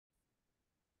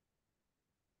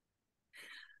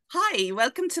Hi,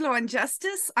 welcome to Law and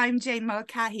Justice. I'm Jane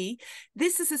Mulcahy.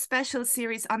 This is a special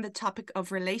series on the topic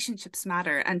of relationships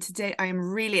matter, and today I am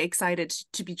really excited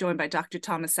to be joined by Dr.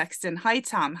 Thomas Sexton. Hi,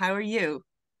 Tom. How are you?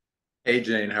 Hey,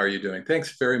 Jane, how are you doing?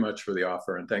 Thanks very much for the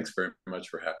offer, and thanks very much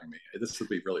for having me. This will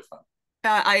be really fun.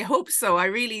 I hope so. I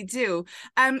really do.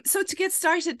 So to get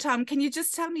started, Tom, can you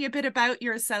just tell me a bit about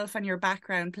yourself and your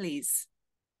background, please?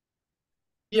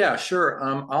 Yeah, sure.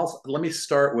 Let me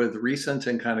start with recent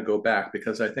and kind of go back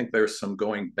because I think there's some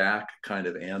going back kind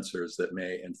of answers that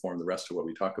may inform the rest of what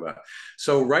we talk about.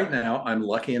 So right now, I'm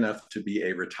lucky enough to be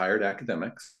a retired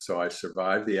academic. So I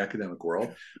survived the academic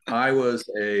world. I was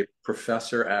a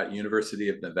professor at University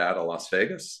of Nevada, Las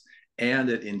Vegas, and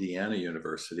at Indiana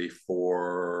University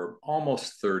for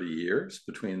almost 30 years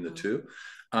between the two.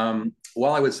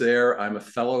 While I was there, I'm a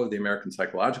fellow of the American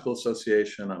Psychological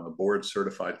Association. I'm a board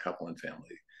certified couple and family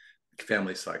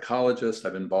psychologist.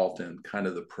 I've been involved in kind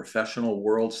of the professional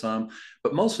world some,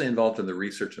 but mostly involved in the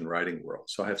research and writing world.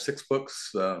 So I have 6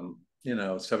 books,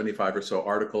 75 or so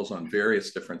articles on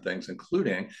various different things,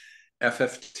 including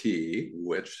FFT,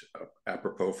 which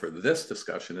apropos for this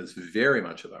discussion is very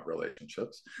much about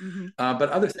relationships, but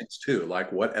other things too,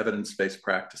 like what evidence-based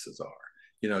practices are.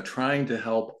 Trying to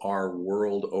help our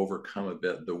world overcome a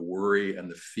bit the worry and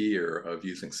the fear of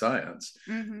using science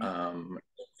Mm-hmm.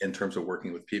 in terms of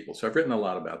working with people. So I've written a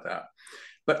lot about that.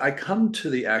 But I come to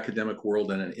the academic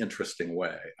world in an interesting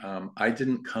way. I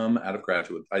didn't come out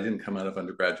of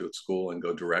undergraduate school and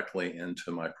go directly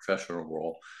into my professional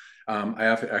role.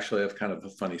 Actually have kind of a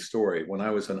funny story. When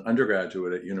I was an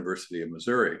undergraduate at University of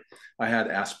Missouri, I had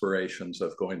aspirations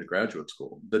of going to graduate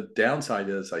school. The downside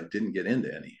is I didn't get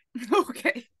into any.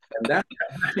 Okay. And that,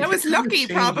 That it was kind of lucky,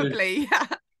 changes. probably.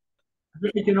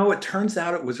 It turns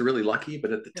out it was really lucky,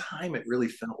 but at the time it really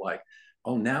felt like,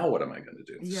 oh, now what am I going to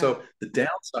do? Yeah. So the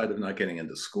downside of not getting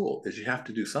into school is you have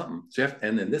to do something.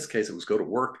 And in this case, it was go to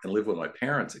work and live with my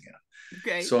parents again.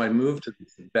 Okay. So I moved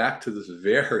back to this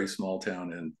very small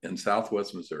town in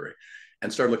Southwest Missouri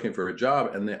and started looking for a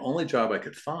job. And the only job I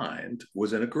could find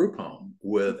was in a group home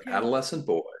with Okay. adolescent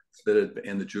boys that had been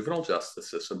in the juvenile justice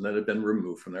system that had been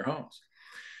removed from their homes.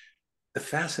 The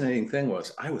fascinating thing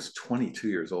was I was 22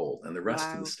 years old and the rest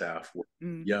of the Wow. staff were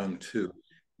Mm. young too.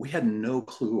 We had no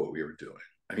clue what we were doing.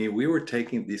 I mean, we were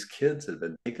taking these kids that had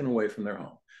been taken away from their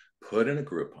home, put in a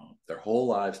group home, their whole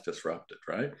lives disrupted,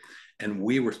 right? And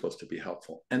we were supposed to be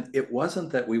helpful. And it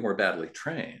wasn't that we were badly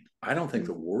trained. I don't think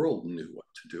Mm. the world knew what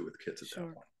to do with kids at that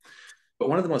Sure. point. But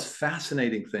one of the most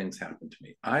fascinating things happened to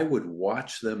me. I would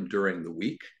watch them during the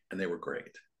week and they were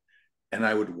great. And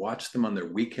I would watch them on their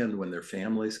weekend when their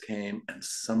families came and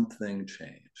something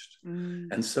changed. Mm.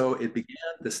 And so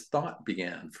this thought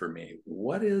began for me.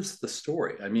 What is the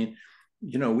story? I mean,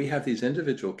 we have these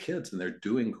individual kids and they're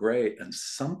doing great. And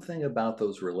something about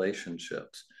those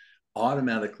relationships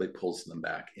automatically pulls them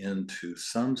back into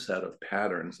some set of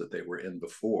patterns that they were in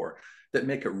before that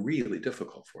make it really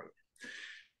difficult for them.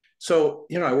 So,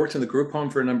 I worked in the group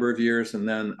home for a number of years, and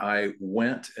then I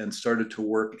went and started to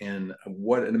work in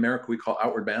what in America we call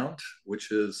outward bound,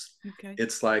 which is Okay.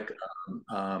 it's like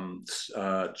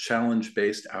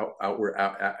challenge-based outward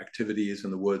activities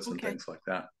in the woods and Okay. things like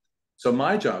that. So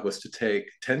my job was to take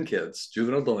 10 kids,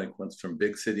 juvenile delinquents from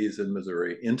big cities in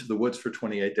Missouri, into the woods for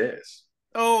 28 days.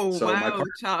 Oh, So my wow, part,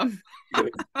 Tom.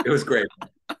 it was great.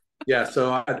 Yeah,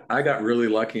 so I got really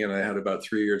lucky, and I had about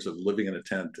 3 years of living in a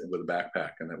tent with a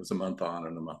backpack, and it was a month on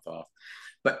and a month off.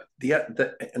 But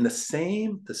the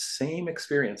same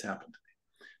experience happened to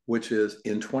me, which is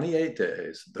in 28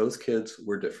 days, those kids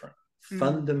were different, Mm.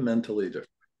 fundamentally different,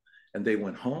 and they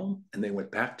went home and they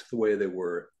went back to the way they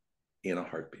were in a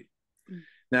heartbeat. Mm.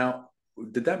 Now,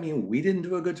 did that mean we didn't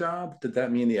do a good job? Did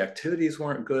that mean the activities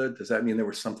weren't good? Does that mean there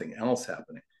was something else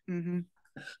happening? Mm-hmm.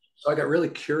 So I got really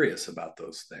curious about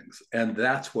those things. And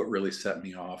that's what really set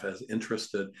me off as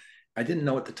interested. I didn't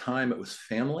know at the time it was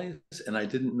families, and I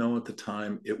didn't know at the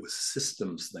time it was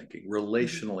systems thinking, Mm-hmm.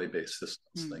 relationally based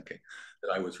systems Mm. thinking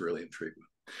that I was really intrigued with.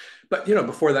 But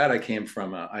before that, I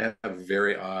have a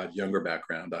very odd younger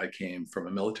background. I came from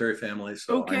a military family,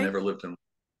 so Okay. I never lived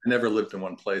in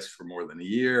one place for more than a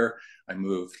year. I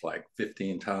moved like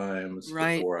 15 times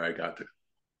Right. before I got to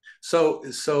so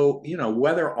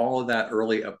whether all of that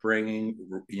early upbringing,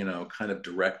 kind of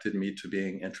directed me to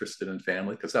being interested in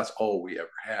family, because that's all we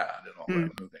ever had in all Mm.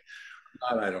 that moving.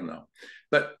 I don't know,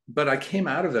 but I came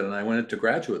out of it and I went into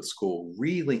graduate school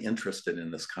really interested in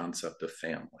this concept of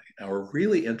family, or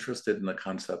really interested in the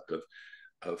concept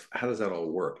of how does that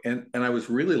all work. And I was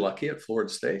really lucky at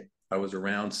Florida State. I was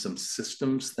around some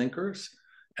systems thinkers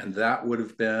And that would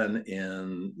have been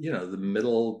in,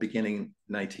 the beginning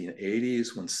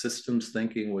 1980s, when systems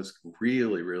thinking was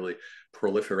really, really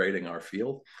proliferating our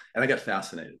field. And I got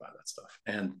fascinated by that stuff.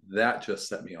 And that just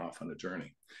set me off on a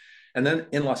journey. And then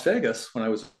in Las Vegas, when I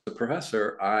was a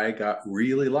professor, I got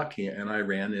really lucky and I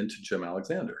ran into Jim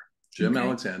Alexander. Jim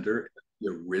Alexander, the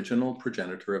original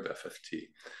progenitor of FFT.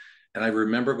 And I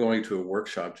remember going to a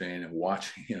workshop, Jane, and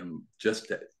watching him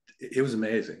it was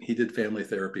amazing. He did family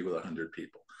therapy with 100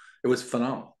 people. It was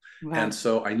phenomenal. Wow. And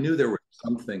so I knew there was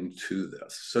something to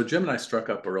this. So Jim and I struck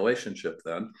up a relationship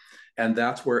then. And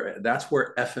that's where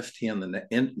FFT on the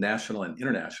national and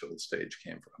international stage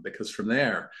came from. Because from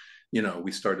there,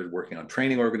 we started working on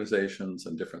training organizations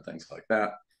and different things like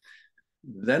that.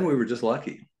 Then we were just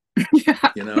lucky. Yeah.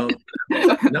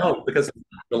 No, because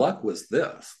the luck was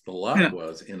this. The luck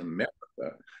was in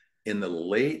America in the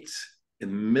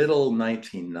middle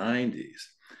 1990s,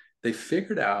 they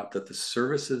figured out that the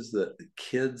services that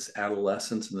kids,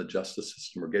 adolescents in the justice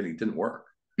system were getting didn't work.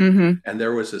 Mm-hmm. And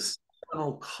there was this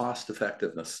cost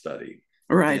effectiveness study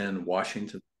in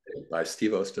Washington State by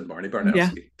Steve Ost and Barney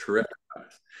Barnowski, terrific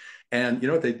guys. And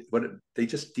they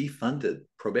just defunded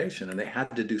probation and they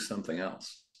had to do something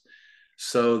else.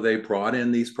 So they brought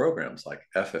in these programs like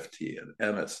FFT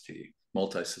and MST,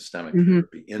 multi-systemic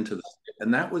therapy, into the state.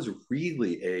 And that was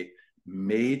really a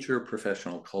major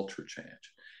professional culture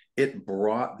change. It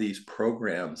brought these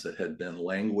programs that had been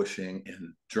languishing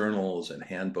in journals and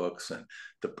handbooks and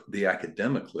the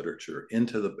academic literature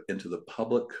into the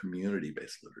public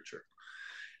community-based literature.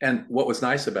 And what was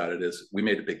nice about it is we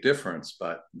made a big difference,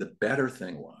 but the better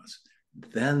thing was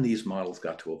then these models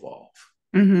got to evolve.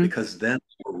 Mm-hmm. Because then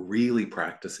we were really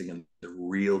practicing in the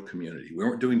real community. We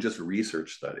weren't doing just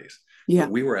research studies,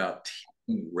 but we were out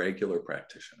teaching regular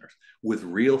practitioners with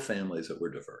real families that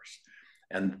were diverse.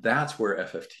 And that's where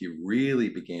FFT really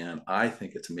began, I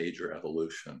think, its major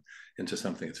evolution into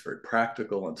something that's very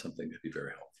practical and something that can be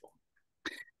very helpful.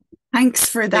 Thanks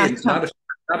for that. Hey, it's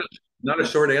not a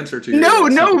short answer to your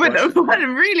but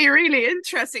really, really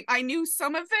interesting. I knew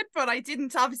some of it, but I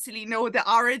didn't obviously know the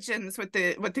origins with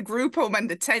the group home and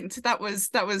the tent. That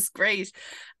was great.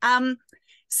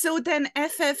 So then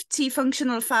FFT,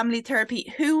 functional family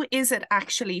therapy, who is it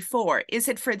actually for? Is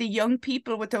it for the young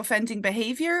people with offending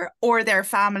behavior or their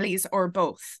families or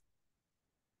both?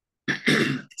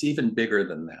 It's even bigger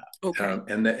than that. Okay.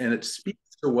 And it speaks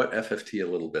to what FFT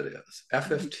a little bit is.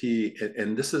 FFT,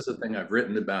 and this is the thing I've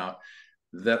written about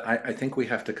that I think we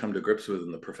have to come to grips with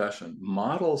in the profession.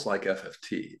 Models like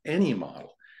FFT, any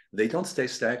model, they don't stay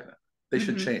stagnant. They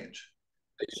should change.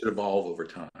 They should evolve over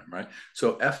time, right?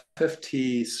 So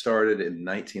FFT started in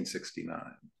 1969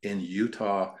 in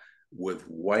Utah with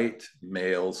white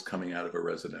males coming out of a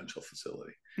residential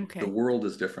facility. Okay. The world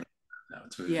is different now.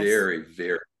 It's very,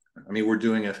 very, I mean, we're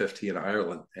doing FFT in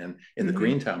Ireland and in the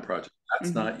Greentown project.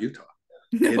 That's not Utah.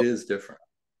 No. It is different.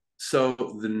 So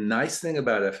the nice thing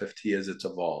about FFT is it's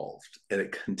evolved and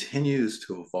it continues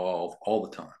to evolve all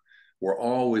the time. We're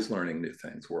always learning new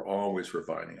things. We're always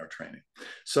refining our training.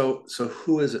 So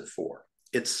who is it for?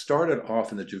 It started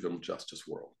off in the juvenile justice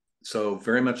world. So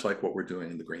very much like what we're doing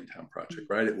in the Greentown project,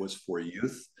 right? It was for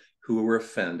youth who were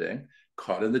offending,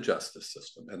 caught in the justice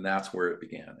system. And that's where it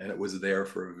began. And it was there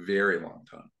for a very long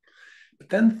time. But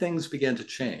then things began to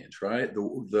change, right?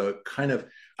 The kind of,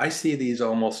 I see these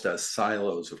almost as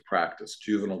silos of practice,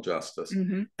 juvenile justice.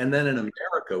 And then in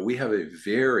America, we have a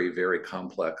very, very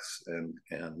complex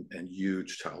and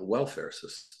huge child welfare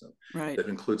system that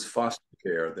includes foster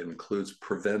care, that includes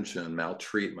prevention,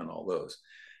 maltreatment, all those.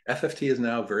 FFT is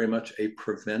now very much a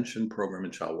prevention program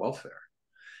in child welfare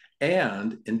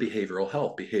and in behavioral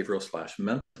health,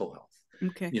 behavioral/mental health.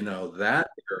 Okay. That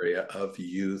area of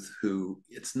youth who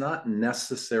it's not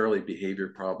necessarily behavior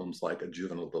problems like a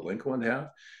juvenile delinquent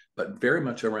have, but very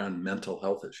much around mental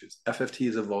health issues. FFT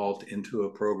has evolved into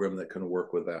a program that can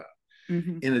work with that.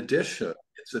 In addition,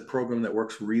 it's a program that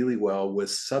works really well with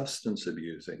substance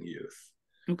abusing youth.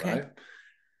 Okay. Right?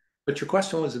 But your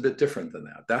question was a bit different than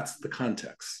that. That's the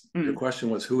context. Your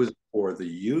question was, who is it for, the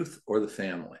youth or the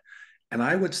family? And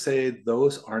I would say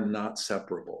those are not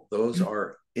separable. Those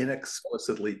are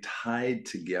inexplicably tied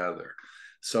together.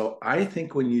 So I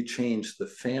think when you change the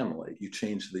family, you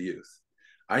change the youth.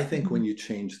 I think when you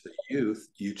change the youth,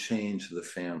 you change the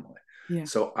family. Yeah.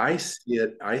 So I see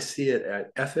it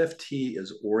at FFT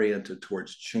is oriented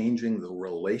towards changing the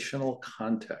relational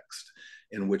context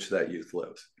in which that youth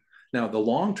lives. Now, the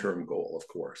long-term goal, of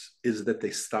course, is that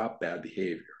they stop bad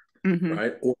behavior,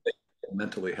 right? Or they get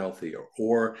mentally healthy,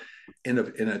 or in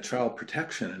a child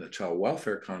protection, in a child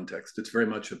welfare context, it's very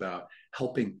much about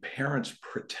helping parents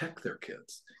protect their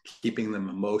kids, keeping them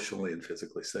emotionally and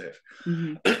physically safe.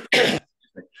 Mm-hmm.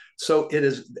 So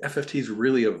FFT's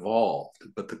really evolved,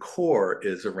 but the core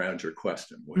is around your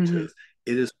question, which Mm-hmm. is,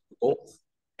 it is both.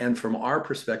 And from our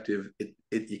perspective,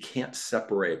 you can't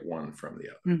separate one from the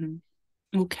other. Mm-hmm.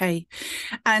 Okay.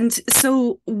 And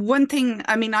so one thing,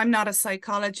 I mean, I'm not a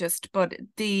psychologist, but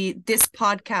this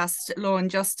podcast, Law and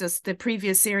Justice, the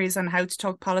previous series on how to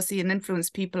talk policy and influence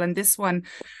people, and this one,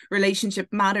 Relationship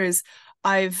Matters,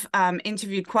 I've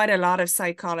interviewed quite a lot of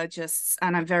psychologists,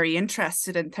 and I'm very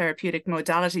interested in therapeutic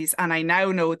modalities. And I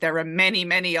now know there are many,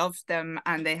 many of them,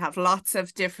 and they have lots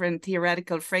of different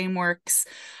theoretical frameworks.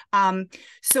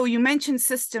 So you mentioned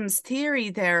systems theory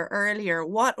there earlier.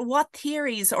 What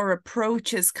theories or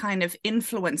approaches kind of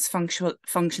influence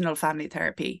functional family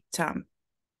therapy, Tom?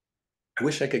 I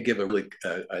wish I could give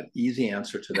an easy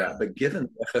answer to that, but given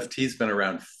FFT's been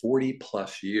around 40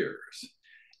 plus years,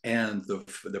 and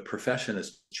the profession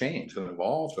has changed and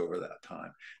evolved over that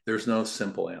time, there's no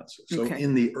simple answer. So Okay.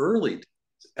 in the early days,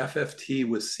 FFT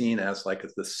was seen as like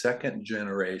the second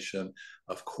generation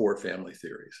of core family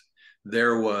theories.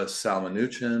 There was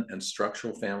Salmanuchin and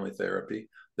structural family therapy.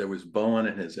 There was Bowen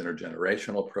and his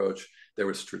intergenerational approach. There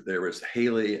was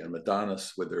Haley and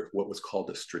Madonis with what was called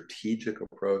a strategic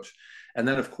approach. And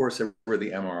then, of course, there were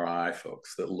the MRI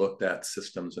folks that looked at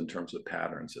systems in terms of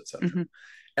patterns, et cetera. Mm-hmm.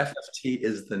 FFT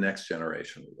is the next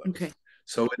generation of those. Okay.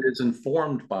 So it is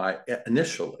informed by,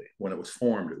 initially, when it was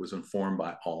formed, it was informed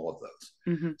by all of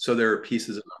those. Mm-hmm. So there are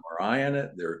pieces of MRI in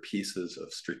it. There are pieces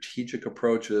of strategic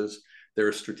approaches.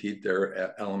 There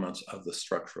are elements of the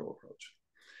structural approach.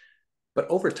 But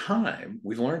over time,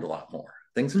 we've learned a lot more.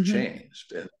 Things have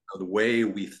changed, and the way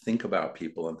we think about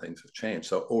people and things have changed.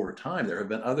 So over time, there have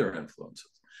been other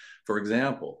influences. For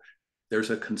example, there's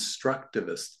a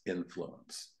constructivist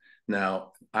influence.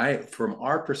 Now, from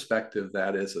our perspective,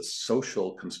 that is a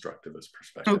social constructivist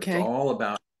perspective. Okay. It's all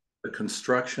about the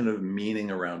construction of meaning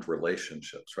around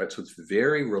relationships, right? So it's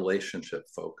very relationship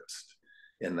focused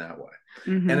in that way.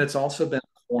 Mm-hmm. And it's also been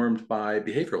formed by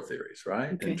behavioral theories,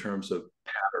 right? Okay. In terms of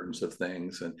patterns of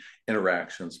things and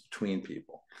interactions between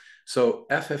people. So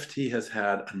FFT has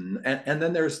had, and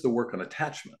then there's the work on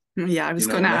attachment. Yeah, I was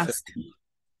going to ask.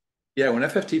 When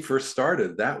FFT first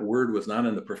started, that word was not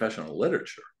in the professional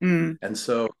literature. Mm. And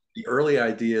so the early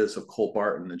ideas of Cole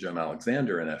Barton and Sexton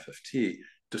Alexander in FFT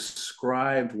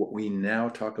described what we now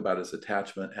talk about as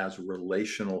attachment as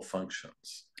relational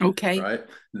functions. Okay. Right?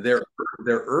 Their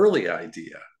early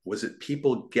idea was that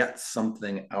people get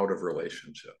something out of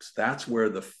relationships. That's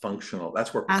where part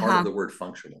of the word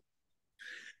functional.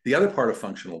 The other part of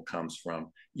functional comes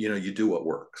from, you do what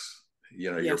works.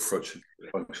 Yes. Your approach should be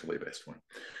a functionally based one.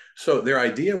 So their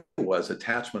idea was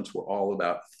attachments were all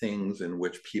about things in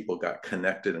which people got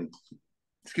connected and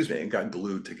got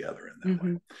glued together in that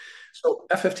way. So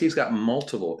FFT's got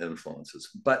multiple influences,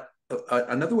 but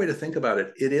another way to think about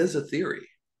it, it is a theory.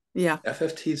 Yeah.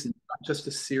 FFT's not just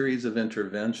a series of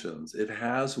interventions. It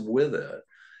has with it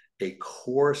a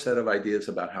core set of ideas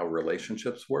about how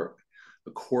relationships work,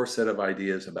 a core set of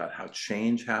ideas about how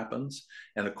change happens,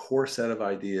 and a core set of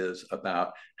ideas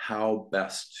about how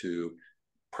best to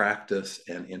practice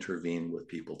and intervene with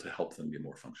people to help them be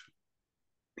more functional.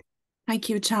 Thank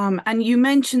you, Tom. And you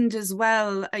mentioned as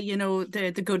well,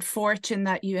 the good fortune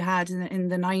that you had in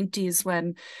the 90s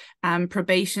when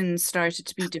probation started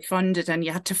to be defunded and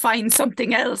you had to find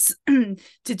something else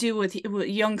to do with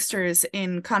youngsters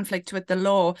in conflict with the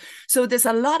law. So there's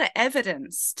a lot of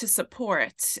evidence to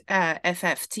support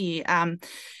FFT.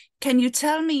 Can you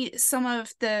tell me some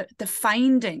of the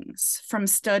findings from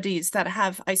studies that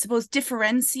have, I suppose,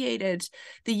 differentiated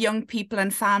the young people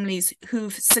and families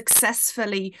who've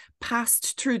successfully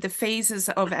passed through the phases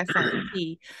of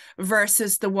FFT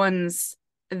versus the ones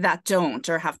that don't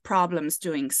or have problems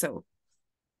doing so?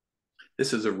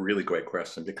 This is a really great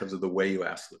question because of the way you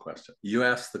asked the question. You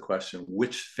asked the question,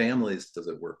 which families does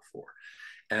it work for?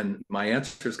 And my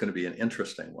answer is going to be an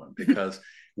interesting one because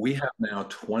we have now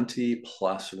 20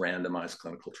 plus randomized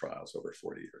clinical trials over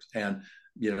 40 years. And,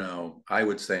 I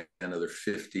would say another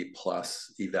 50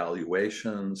 plus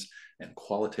evaluations and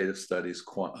qualitative studies,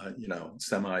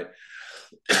 semi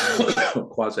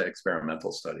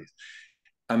quasi-experimental studies.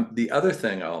 The other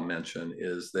thing I'll mention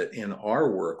is that in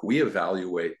our work, we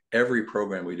evaluate every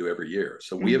program we do every year.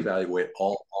 So we evaluate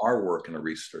all our work in a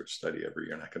research study every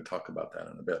year. And I can talk about that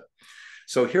in a bit.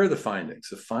 So here are the findings.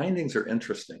 The findings are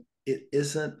interesting. It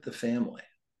isn't the family.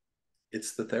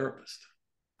 It's the therapist.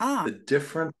 The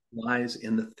difference lies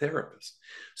in the therapist.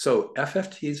 So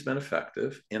FFT's been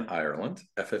effective in Ireland.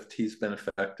 FFT's been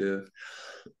effective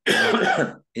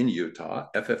in Utah.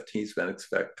 FFT's been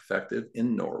effective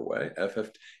in Norway.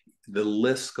 The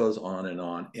list goes on.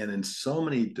 And in so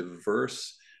many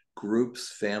diverse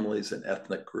groups, families, and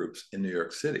ethnic groups in New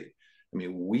York City. I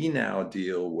mean, we now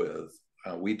deal with,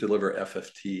 we deliver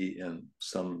FFT in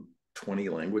some 20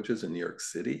 languages in New York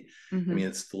City. I mean,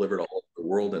 it's delivered all over the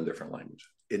world in different languages.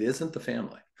 It isn't the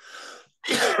family.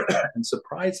 And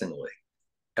surprisingly,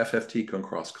 FFT can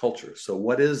cross cultures. So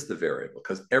what is the variable?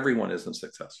 Because everyone isn't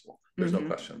successful. There's no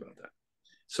question about that.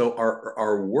 So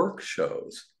our work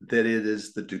shows that it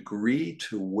is the degree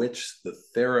to which the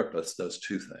therapist does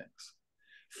two things.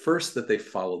 First, that they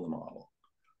follow the model,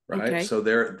 right? Okay. So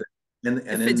they're in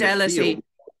the field,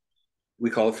 we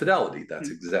call it fidelity. That's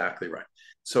exactly right.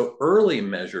 So early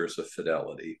measures of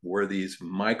fidelity were these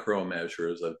micro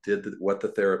measures of what the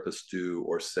therapists do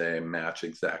or say match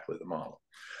exactly the model.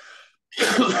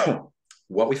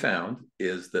 What we found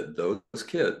is that those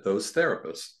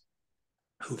therapists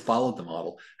who followed the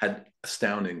model had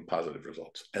astounding positive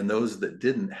results. And those that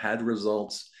didn't had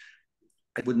results,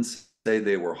 I wouldn't say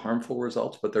they were harmful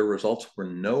results, but their results were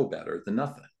no better than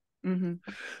nothing.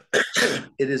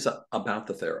 It is about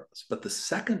the therapist. But the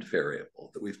second variable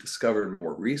that we've discovered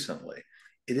more recently,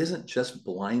 it isn't just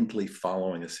blindly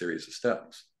following a series of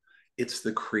steps. It's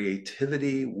the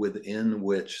creativity within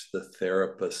which the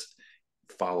therapist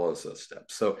follows those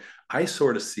steps. So I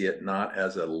sort of see it not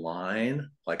as a line,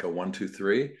 like a 1, 2,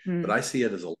 3, but I see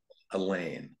it as a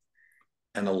lane.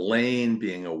 And a lane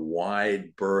being a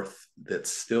wide berth that's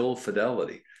still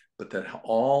fidelity, but that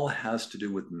all has to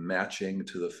do with matching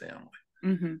to the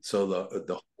family. So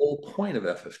the whole point of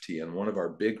FFT, and one of our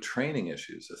big training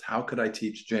issues, is how could I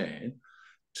teach Jane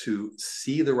to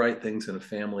see the right things in a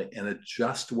family and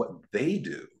adjust what they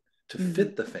do to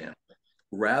fit the family,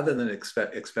 rather than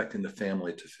expecting the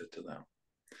family to fit to them.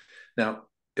 Now,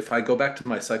 if I go back to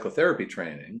my psychotherapy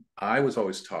training, I was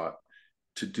always taught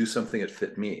to do something that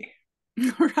fit me.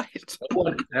 Right. No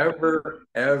one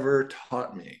ever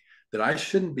taught me that I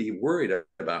shouldn't be worried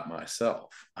about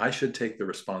myself. I should take the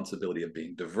responsibility of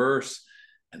being diverse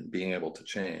and being able to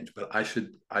change, but I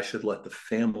should let the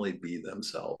family be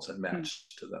themselves and match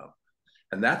to them.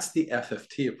 And that's the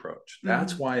FFT approach.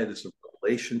 That's why it is a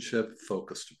relationship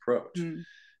focused approach,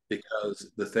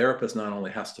 because the therapist not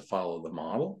only has to follow the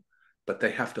model, but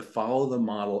they have to follow the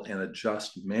model and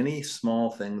adjust many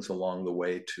small things along the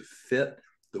way to fit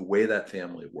the way that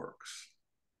family works.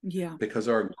 Yeah. Because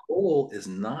our goal is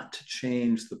not to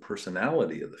change the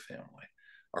personality of the family.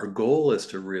 Our goal is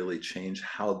to really change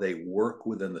how they work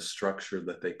within the structure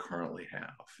that they currently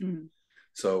have.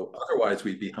 So otherwise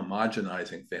we'd be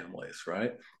homogenizing families,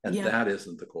 right? And that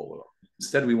isn't the goal at all.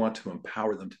 Instead, we want to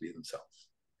empower them to be themselves.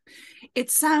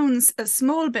 It sounds a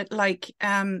small bit like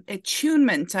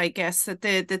attunement, I guess, that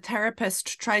the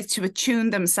therapist tries to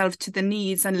attune themselves to the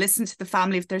needs and listen to the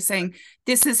family if they're saying,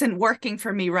 this isn't working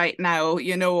for me right now,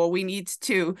 you know, or we need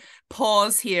to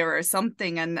pause here or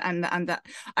something. And that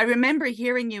I remember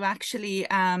hearing you actually,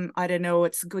 I don't know,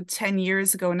 it's a good 10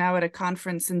 years ago now at a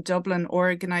conference in Dublin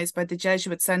organized by the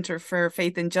Jesuit Centre for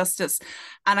Faith and Justice.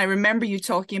 And I remember you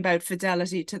talking about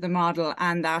fidelity to the model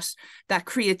and that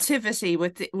creativity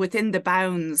within the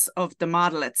bounds of the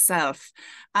model itself.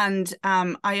 And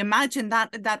I imagine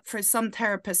that for some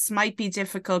therapists might be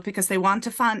difficult because they want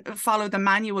to follow the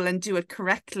manual and do it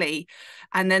correctly.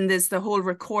 And then there's the whole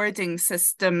recording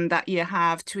system that you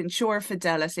have to ensure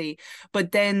fidelity,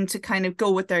 but then to kind of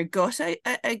go with their gut,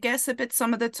 I guess, a bit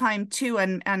some of the time too,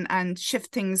 and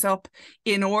shift things up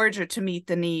in order to meet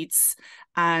the needs.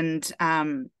 And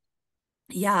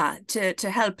to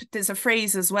help. There's a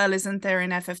phrase as well, isn't there,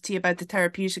 in FFT about the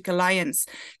therapeutic alliance?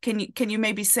 Can you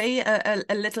maybe say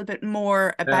a little bit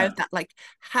more about that? Like,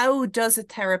 how does a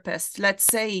therapist, let's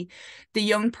say the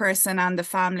young person and the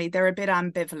family, they're a bit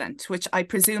ambivalent, which I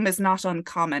presume is not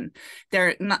uncommon.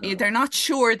 They're not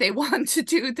sure they want to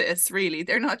do this, really.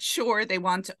 They're not sure they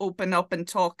want to open up and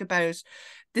talk about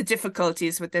the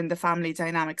difficulties within the family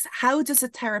dynamics. How does a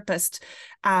therapist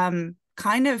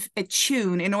kind of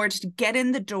attune in order to get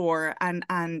in the door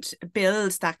and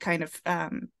build that kind of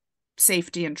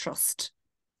safety and trust?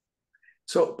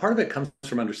 So part of it comes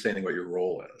from understanding what your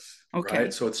role is, okay.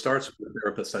 right? So it starts with the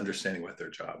therapist understanding what their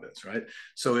job is, right?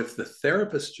 So if the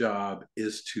therapist's job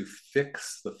is to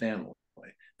fix the family,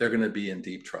 they're going to be in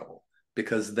deep trouble,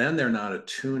 because then they're not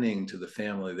attuning to the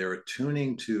family. They're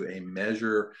attuning to a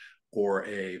measure or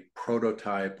a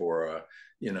prototype or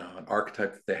an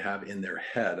archetype that they have in their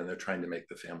head, and they're trying to make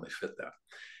the family fit that.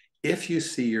 If you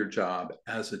see your job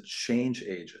as a change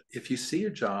agent, if you see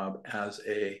your job as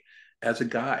a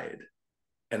guide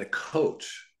and a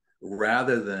coach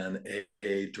rather than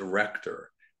a director,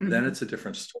 then it's a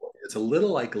different story. It's a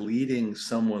little like leading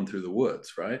someone through the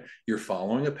woods, right? You're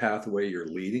following a pathway, you're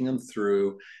leading them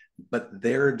through, but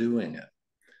they're doing it.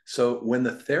 So when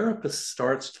the therapist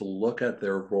starts to look at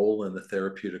their role in the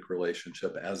therapeutic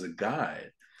relationship as a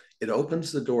guide, it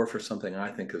opens the door for something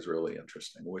I think is really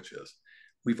interesting, which is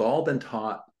we've all been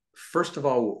taught, first of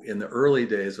all, in the early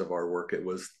days of our work, it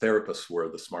was therapists were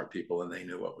the smart people and they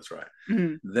knew what was right.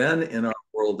 Mm-hmm. Then in our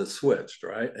world, it switched,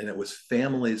 right? And it was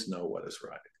families know what is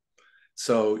right.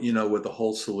 So, with the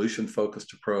whole solution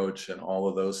focused approach and all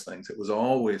of those things, it was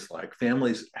always like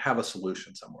families have a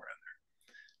solution somewhere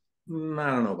in there.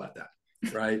 I don't know about that,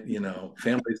 right?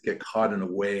 Families get caught in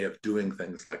a way of doing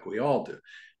things like we all do.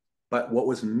 But what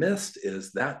was missed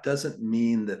is that doesn't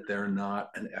mean that they're not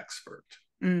an expert.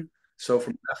 Mm. So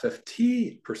from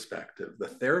FFT perspective, the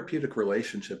therapeutic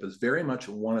relationship is very much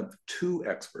one of two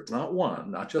experts, not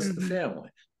one, not just the family,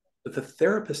 but the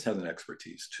therapist has an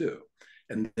expertise too.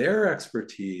 And their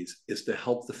expertise is to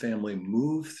help the family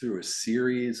move through a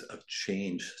series of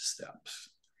change steps.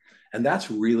 And that's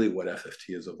really what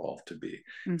FFT has evolved to be.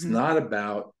 Mm-hmm. It's not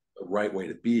about the right way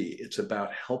to be. It's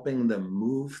about helping them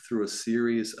move through a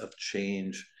series of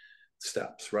change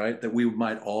steps, right? That we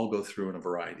might all go through in a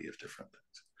variety of different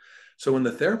things. So when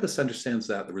the therapist understands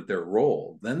that their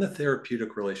role, then the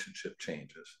therapeutic relationship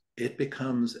changes. It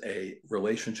becomes a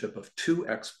relationship of two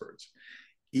experts,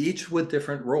 each with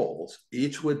different roles,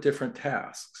 each with different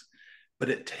tasks, but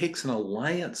it takes an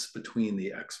alliance between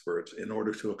the experts in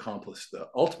order to accomplish the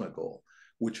ultimate goal,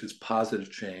 which is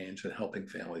positive change and helping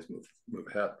families move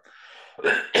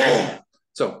ahead.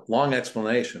 So long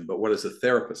explanation, but what does the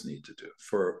therapist need to do?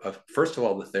 First of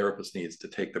all, the therapist needs to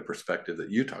take the perspective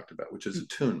that you talked about, which is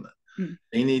attunement. Mm-hmm.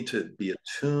 They need to be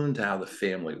attuned to how the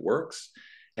family works.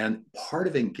 And part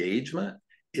of engagement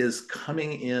is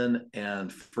coming in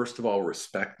and, first of all,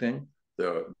 respecting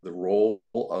the role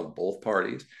of both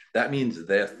parties. That means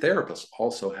that therapists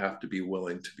also have to be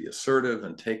willing to be assertive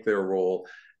and take their role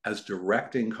as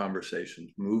directing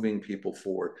conversations, moving people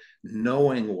forward,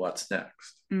 knowing what's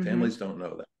next. Mm-hmm. Families don't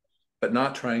know that, but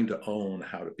not trying to own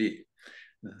how to be.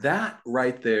 That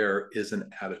right there is an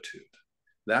attitude.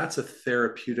 That's a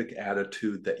therapeutic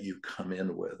attitude that you come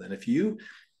in with. And if you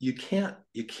can't,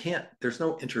 there's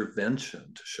no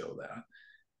intervention to show that.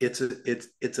 It's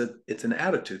an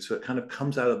attitude. So it kind of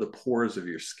comes out of the pores of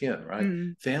your skin, right?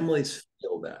 Mm. Families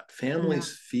feel that.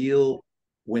 Families feel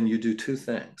when you do two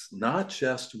things, not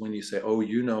just when you say, oh,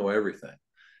 you know everything,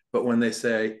 but when they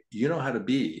say, you know how to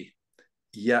be,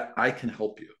 yet I can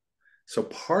help you. So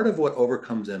part of what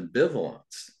overcomes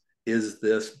ambivalence is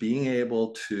this being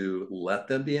able to let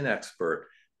them be an expert,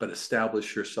 but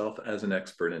establish yourself as an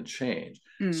expert in change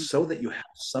so that you have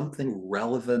something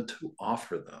relevant to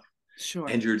offer them. Sure.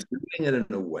 And you're doing it in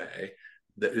a way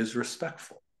that is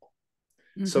respectful.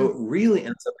 Mm-hmm. So it really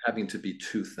ends up having to be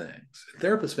two things.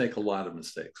 Therapists make a lot of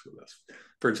mistakes with this.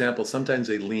 For example, sometimes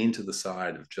they lean to the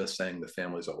side of just saying the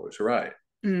family's always right.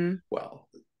 Mm. Well,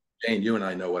 Jane, you and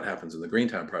I know what happens in the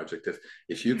Greentown project.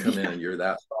 If you come in and you're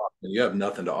that soft and you have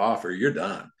nothing to offer, you're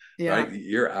done, right?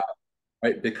 You're out,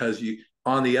 right? Because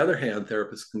on the other hand,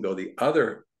 therapists can go the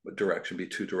other direction, be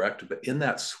too directive, but in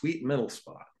that sweet middle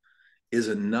spot is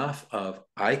enough of,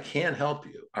 I can help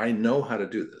you. I know how to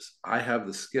do this. I have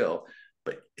the skill,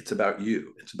 but it's about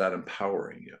you. It's about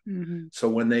empowering you. Mm-hmm. So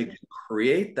when they can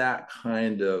create that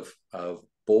kind of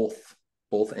both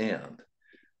and,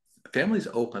 families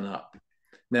open up.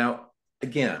 Now,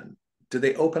 again, do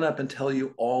they open up and tell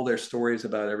you all their stories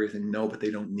about everything? No, but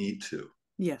they don't need to.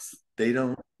 Yes. They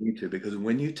don't need to, because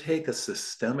when you take a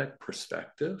systemic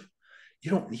perspective,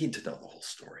 you don't need to know the whole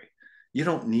story. You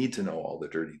don't need to know all the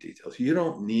dirty details. You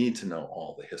don't need to know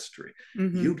all the history.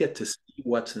 Mm-hmm. You get to see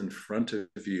what's in front of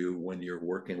you when you're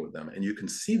working with them, and you can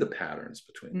see the patterns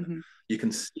between them. You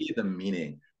can see the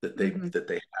meaning that they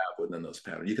have within those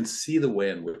patterns. You can see the way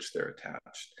in which they're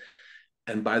attached.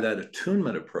 And by that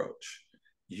attunement approach,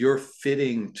 you're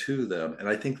fitting to them. And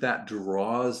I think that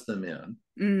draws them in,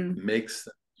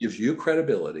 gives you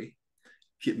credibility,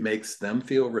 it makes them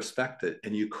feel respected,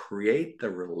 and you create the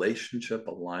relationship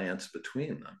alliance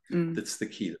between them. That's the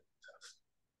key to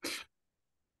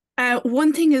success.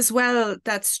 One thing as well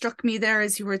that struck me there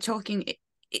as you were talking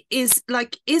is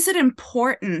it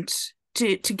important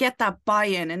to get that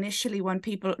buy-in initially when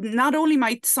people, not only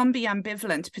might some be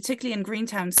ambivalent, particularly in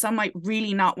Greentown, some might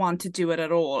really not want to do it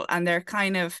at all, and they're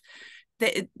kind of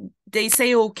they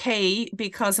say okay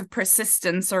because of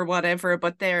persistence or whatever,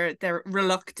 but they're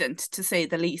reluctant, to say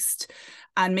the least,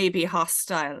 and maybe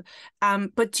hostile.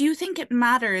 But do you think it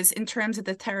matters in terms of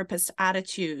the therapist's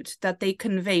attitude that they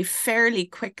convey fairly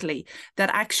quickly that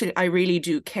actually I really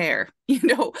do care,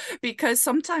 because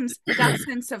sometimes that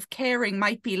sense of caring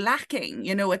might be lacking.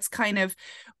 It's kind of,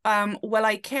 well,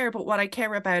 I care, but what I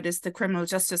care about is the criminal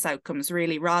justice outcomes,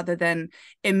 really, rather than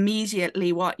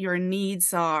immediately what your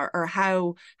needs are or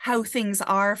how things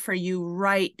are for you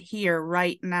right here,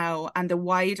 right now, and the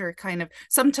wider kind of,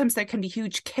 sometimes there can be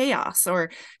huge chaos or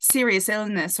serious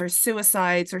illness or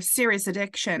suicides or serious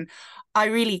addiction. I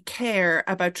really care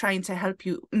about trying to help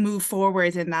you move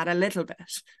forward in that a little bit.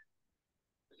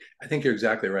 I think you're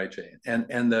exactly right, Jane.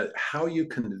 And the how you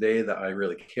convey that I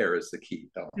really care is the key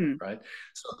element, right?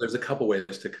 So there's a couple ways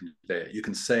to convey it. You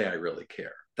can say I really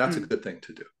care. That's a good thing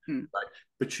to do, right?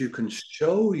 But you can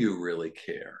show you really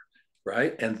care,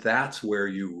 right? And that's where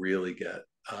you really get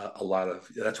a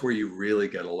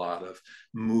lot of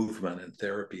movement in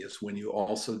therapy, is when you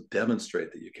also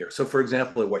demonstrate that you care. So for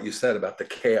example, what you said about the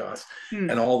chaos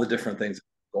and all the different things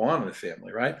that go on in a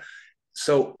family, right?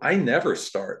 So I never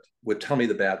start with tell me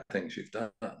the bad things you've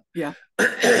done. Yeah.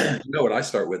 What I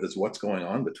start with is what's going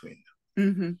on between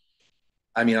you.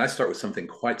 I mean, I start with something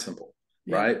quite simple,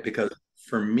 right? Because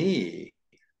for me,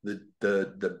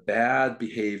 the bad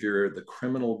behavior, the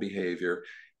criminal behavior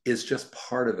is just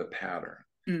part of a pattern.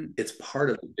 It's part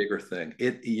of a bigger thing.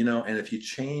 And if you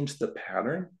change the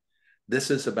pattern,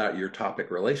 this is about your topic,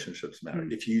 relationships matter.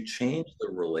 If you change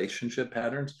the relationship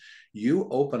patterns, you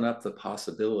open up the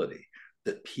possibility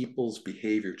that people's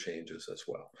behavior changes as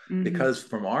well. Because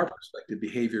from our perspective,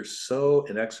 behavior is so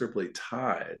inexorably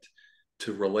tied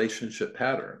to relationship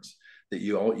patterns that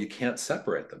you can't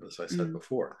separate them, as I said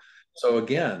before. So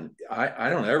again,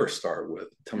 I don't ever start with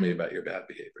tell me about your bad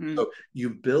behavior. So you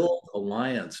build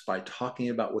alliance by talking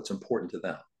about what's important to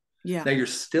them. Yeah. Now you're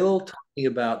still talking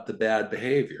about the bad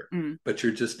behavior, but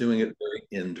you're just doing it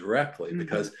very indirectly,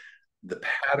 because the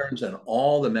patterns and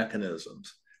all the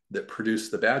mechanisms that produce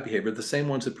the bad behavior are the same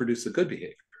ones that produce the good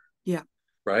behavior. Yeah.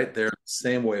 Right? They're the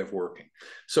same way of working.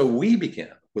 So we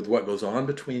begin with what goes on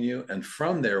between you. And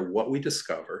from there, what we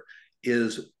discover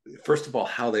is, first of all,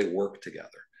 how they work together.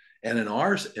 And in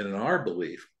our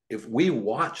belief, if we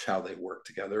watch how they work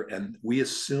together, and we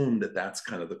assume that that's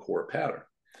kind of the core pattern,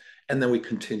 and then we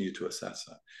continue to assess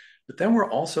that. But then we're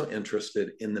also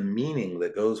interested in the meaning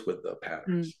that goes with the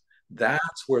patterns.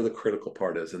 That's where the critical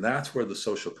part is. And that's where the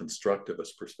social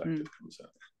constructivist perspective comes in.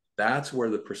 That's where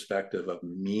the perspective of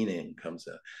meaning comes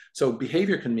in. So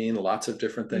behavior can mean lots of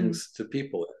different things to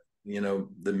people.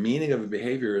 The meaning of a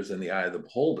behavior is in the eye of the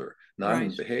beholder, not in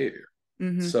the behavior.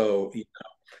 So,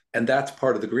 and that's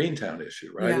part of the Greentown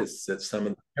issue, right? Is that some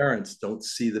of the parents don't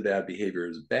see the bad behavior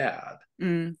as bad.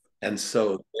 And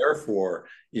so therefore,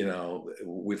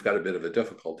 we've got a bit of a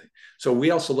difficulty. So we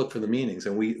also look for the meanings,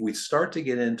 and we start to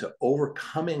get into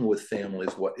overcoming with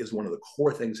families what is one of the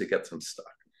core things that gets them stuck.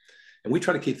 And we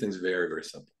try to keep things very, very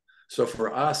simple. So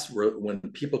for us, when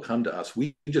people come to us,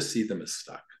 we just see them as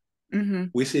stuck.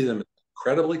 We see them as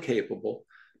incredibly capable.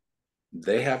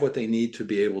 They have what they need to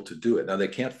be able to do it. Now, they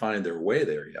can't find their way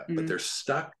there yet, but they're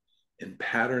stuck in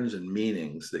patterns and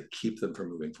meanings that keep them from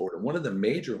moving forward. And one of the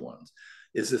major ones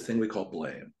is this thing we call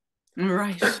blame.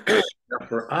 Right. Now,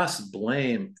 for us,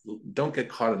 blame, don't get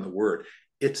caught in the word,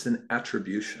 it's an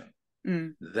attribution.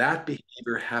 That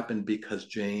behavior happened because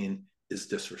Jane is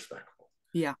disrespectful.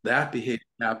 Yeah. That behavior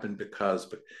happened because,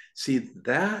 but see,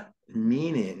 that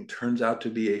meaning turns out to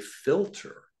be a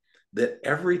filter that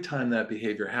every time that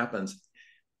behavior happens,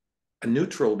 a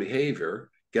neutral behavior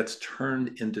gets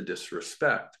turned into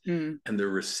disrespect, and the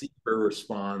receiver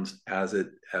responds as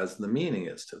the meaning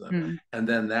is to them. And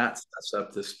then that sets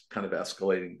up this kind of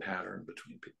escalating pattern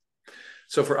between people.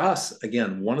 So for us,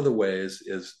 again, one of the ways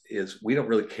is we don't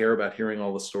really care about hearing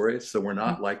all the stories. So we're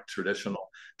not like traditional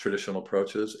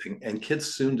approaches, and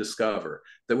kids soon discover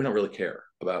that we don't really care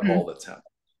about all that's happening.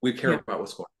 We care about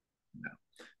what's going on now.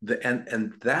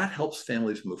 And that helps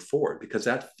families move forward, because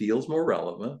that feels more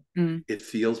relevant. It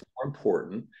feels more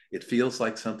important. It feels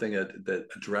like something that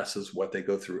addresses what they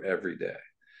go through every day.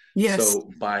 Yes. So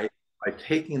by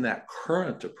taking that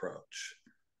current approach,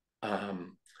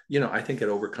 I think it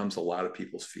overcomes a lot of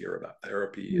people's fear about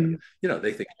therapy. And,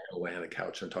 they think you go lay on a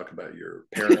couch and talk about your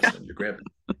parents and your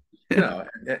grandparents,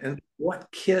 and what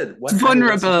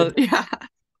vulnerable. Yeah.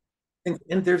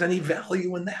 And there's any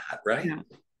value in that, right? Yeah.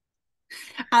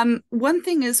 One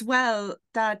thing as well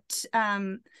that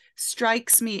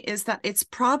strikes me is that it's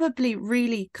probably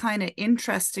really kind of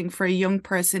interesting for a young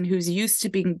person who's used to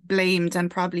being blamed and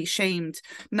probably shamed,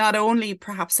 not only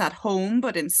perhaps at home,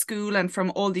 but in school and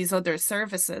from all these other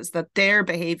services, that their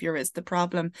behavior is the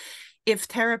problem. If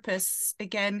therapists,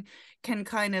 again, can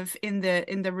kind of in the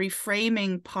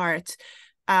reframing part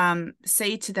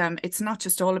say to them, it's not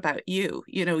just all about you.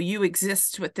 You know, you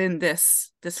exist within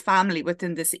this family,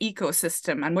 within this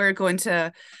ecosystem, and we're going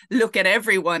to look at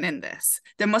everyone in this.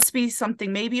 There must be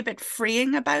something maybe a bit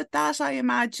freeing about that, I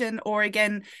imagine. Or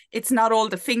again, it's not all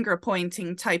the finger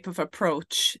pointing type of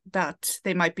approach that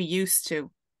they might be used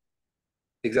to.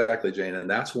 Exactly, Jane. And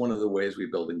that's one of the ways we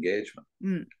build engagement,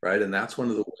 right? And that's one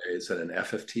of the ways that an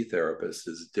FFT therapist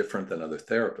is different than other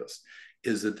therapists,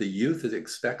 is that the youth that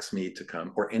expects me to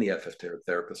come, or any FFT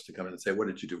therapist to come in and say, what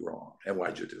did you do wrong? And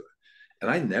why'd you do it?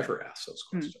 And I never ask those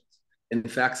questions. In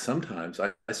fact, sometimes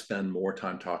I spend more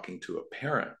time talking to a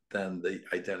parent than the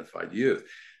identified youth.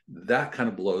 That kind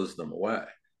of blows them away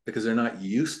because they're not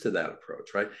used to that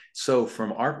approach, right? So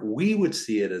we would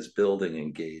see it as building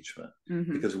engagement,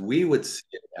 because we would see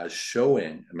it as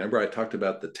showing. Remember, I talked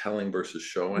about the telling versus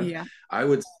showing. Yeah.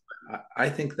 I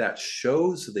think that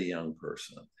shows the young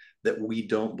person that we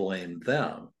don't blame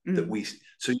them,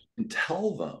 so you can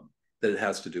tell them that it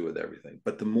has to do with everything.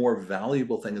 But the more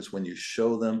valuable thing is when you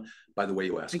show them by the way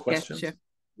you ask questions,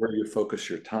 where you focus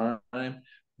your time,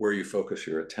 where you focus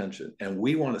your attention. And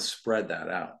we want to spread that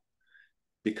out.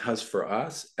 Because for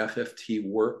us, FFT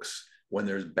works when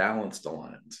there's balanced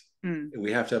alliance.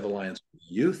 We have to have alliance with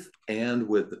youth and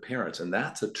with the parents. And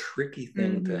that's a tricky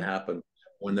thing to happen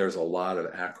when there's a lot of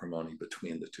acrimony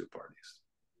between the two parties.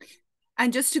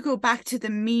 And just to go back to the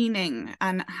meaning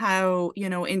and how, you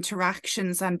know,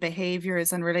 interactions and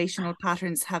behaviors and relational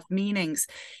patterns have meanings,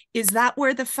 is that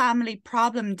where the family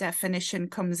problem definition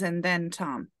comes in then,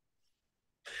 Tom?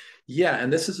 Yeah,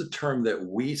 and this is a term that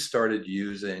we started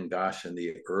using, in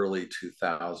the early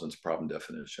 2000s, problem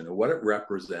definition. And what it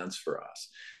represents for us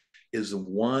is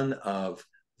one of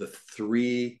the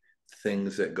three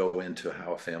things that go into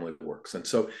how a family works. And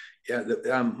so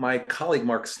my colleague,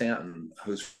 Mark Stanton,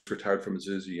 who's retired from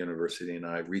Azusa University, and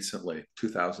I recently,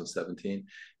 2017,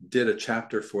 did a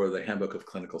chapter for the Handbook of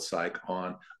Clinical Psych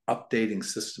on updating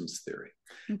systems theory.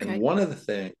 And one of the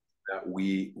things that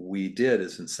we did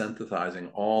is in synthesizing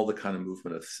all the kind of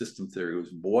movement of system theory was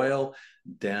boil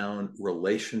down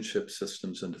relationship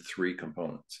systems into three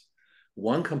components.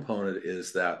 One component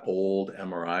is that old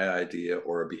MRI idea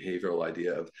or a behavioral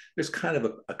idea of there's kind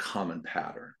of a common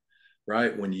pattern,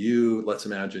 right? When let's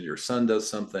imagine your son does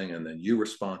something and then you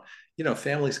respond,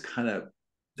 families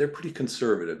they're pretty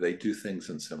conservative. They do things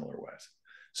in similar ways.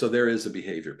 So there is a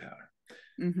behavior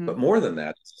pattern. But more than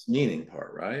that, it's the meaning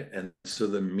part, right? And so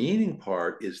the meaning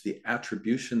part is the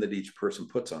attribution that each person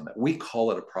puts on that. We call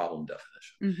it a problem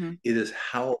definition. It is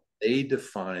how they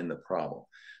define the problem.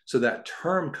 So that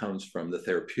term comes from the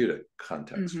therapeutic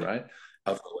context, right?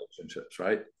 Of relationships,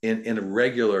 right?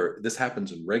 This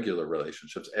happens in regular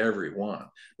relationships, everyone,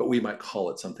 but we might call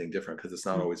it something different because it's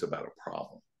not always about a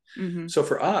problem. So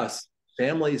for us,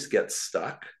 families get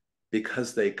stuck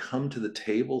because they come to the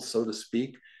table, so to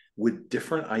speak, with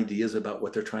different ideas about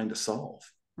what they're trying to solve.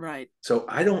 Right. So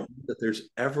I don't know that there's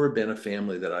ever been a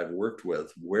family that I've worked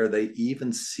with where they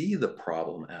even see the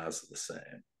problem as the same.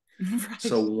 Right.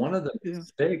 So one of the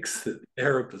mistakes that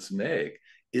therapists make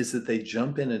is that they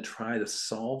jump in and try to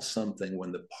solve something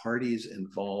when the parties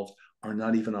involved are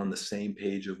not even on the same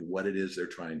page of what it is they're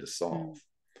trying to solve.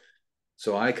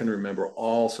 So I can remember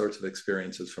all sorts of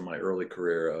experiences from my early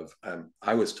career of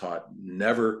I was taught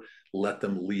never let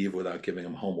them leave without giving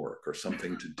them homework or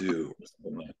something to do, or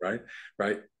something like that,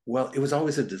 right? Well, it was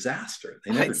always a disaster.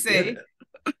 They never did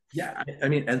it. Yeah, I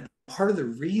mean, and part of the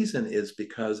reason is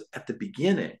because at the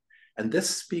beginning, and this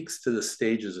speaks to the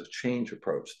stages of change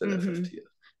approach that FFT is.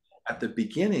 At the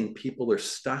beginning, people are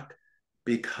stuck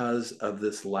because of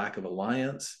this lack of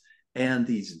alliance and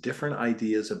these different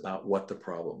ideas about what the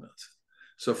problem is.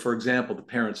 So, for example, the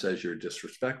parent says you're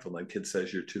disrespectful, and the kid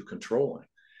says you're too controlling.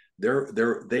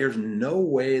 There's no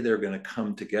way they're going to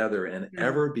come together and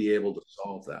ever be able to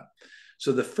solve that.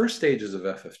 So the first stages of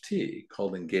FFT,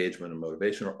 called engagement and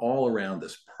motivation, are all around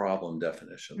this problem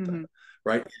definition thing,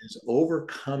 right? It's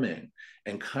overcoming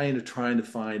and kind of trying to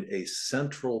find a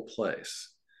central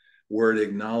place where it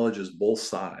acknowledges both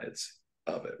sides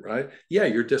of it, right? Yeah,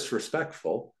 you're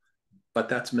disrespectful, but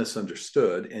that's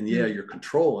misunderstood. And yeah, you're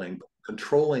controlling, but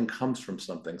controlling comes from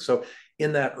something. So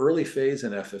in that early phase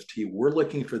in FFT, we're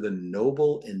looking for the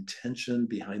noble intention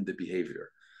behind the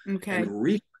behavior.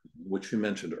 And which we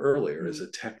mentioned earlier is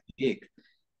a technique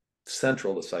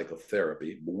central to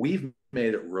psychotherapy. We've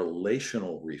made it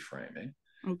relational reframing,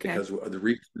 Okay. because the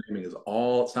reframing is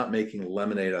all, it's not making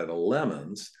lemonade out of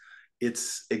lemons.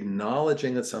 It's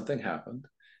acknowledging that something happened.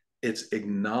 It's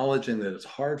acknowledging that it's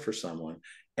hard for someone,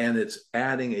 and it's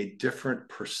adding a different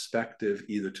perspective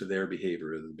either to their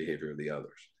behavior or the behavior of the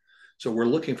others. So we're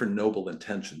looking for noble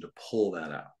intention to pull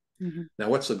that out. Mm-hmm. Now,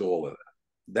 what's the goal of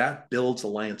that? That builds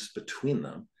alliance between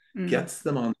them, gets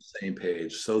them on the same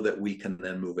page so that we can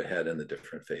then move ahead in the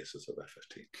different phases of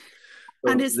FFT.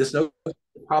 And So is this no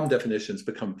problem definitions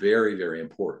become very, very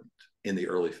important in the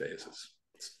early phases.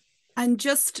 And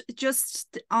just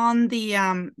on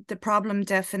the problem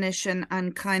definition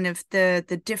and kind of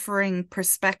the differing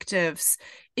perspectives,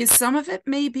 is some of it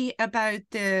maybe about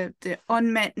the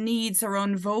unmet needs or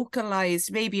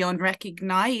unvocalized, maybe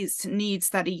unrecognized needs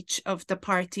that each of the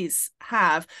parties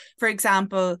have? For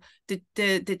example,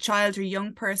 the child or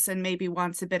young person maybe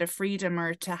wants a bit of freedom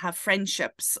or to have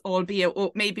friendships,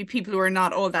 albeit maybe people who are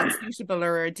not all that suitable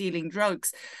or are dealing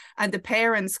drugs. And the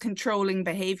parents' controlling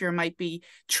behavior might be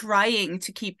trying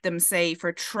to keep them safe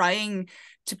or trying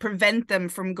to prevent them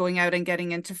from going out and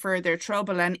getting into further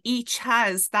trouble. And each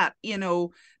has that,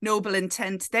 noble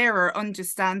intent there or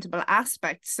understandable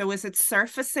aspects. So is it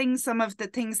surfacing some of the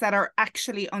things that are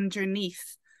actually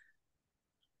underneath?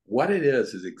 What it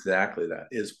is exactly that,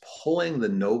 is pulling the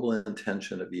noble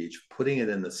intention of each, putting it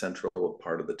in the central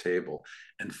part of the table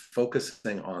and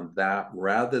focusing on that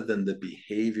rather than the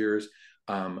behaviors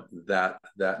that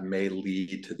may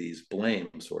lead to these blame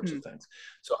sorts of things.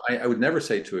 So I would never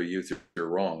say to a youth, you're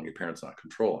wrong, your parents not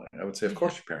controlling. I would say, of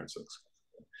course, your parents are.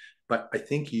 But I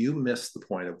think you miss the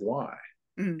point of why.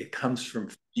 It comes from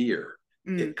fear.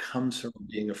 It comes from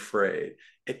being afraid.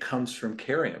 It comes from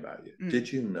caring about you.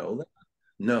 Did you know that?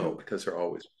 No, because they're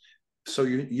always. So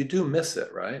you do miss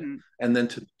it, right? And then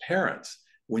to the parents,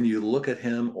 when you look at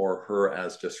him or her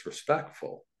as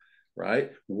disrespectful,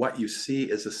 right? What you see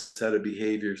is a set of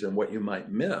behaviors, and what you might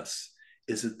miss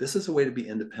is that this is a way to be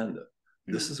independent.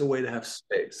 This is a way to have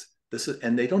space.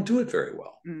 And they don't do it very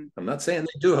well. I'm not saying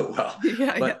they do it well,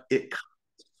 but it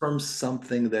comes from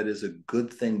something that is a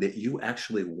good thing that you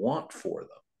actually want for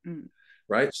them,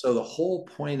 right? So the whole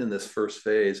point in this first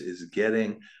phase is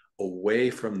getting away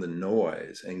from the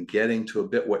noise and getting to a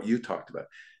bit what you talked about.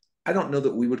 I don't know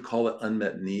that we would call it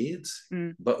unmet needs,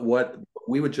 but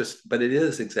but it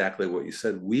is exactly what you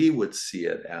said. We would see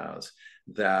it as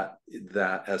that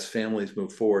as families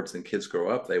move forwards and kids grow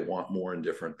up, they want more and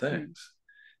different things.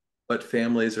 But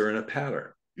families are in a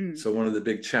pattern. So one of the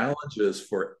big challenges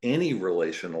for any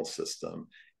relational system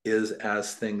is,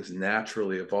 as things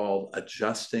naturally evolve,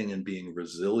 adjusting and being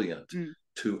resilient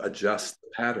to adjust the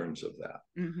patterns of that.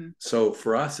 So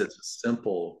for us, it's a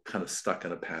simple kind of stuck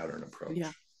in a pattern approach.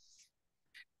 Yeah.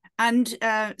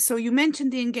 And so you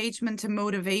mentioned the engagement and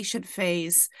motivation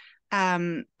phase.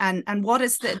 And what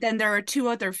is then there are two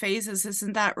other phases,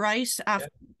 isn't that right?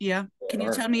 Yeah. Can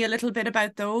you tell me a little bit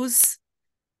about those,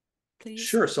 please?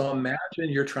 Sure. So imagine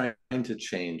you're trying to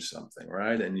change something,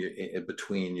 right? And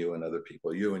between you and other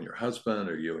people, you and your husband,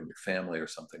 or you and your family, or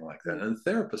something like that. And the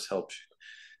therapist helps you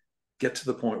get to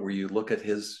the point where you look at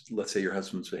let's say your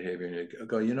husband's behavior, and you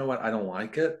go, you know what, I don't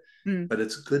like it, but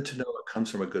it's good to know it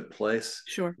comes from a good place.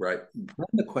 Sure. Right. Then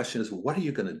the question is, what are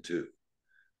you going to do?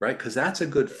 Right. Because that's a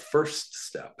good first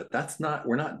step, but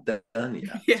we're not done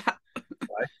yet. Yeah.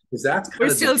 Right? Because that's kind we're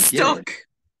of still stuck.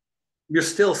 You're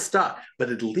still stuck, but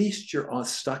at least you're on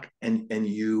stuck, and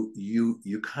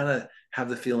you kind of have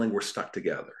the feeling we're stuck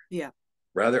together. Yeah.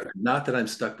 Rather, not that I'm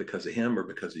stuck because of him or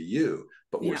because of you,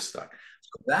 but we're stuck.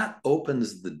 So that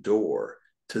opens the door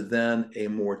to then a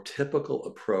more typical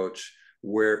approach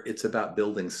where it's about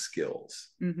building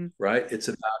skills, right? It's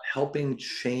about helping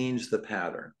change the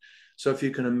pattern. So if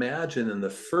you can imagine, in the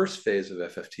first phase of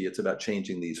FFT, it's about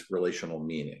changing these relational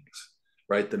meanings,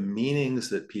 right? The meanings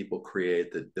that people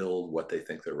create that build what they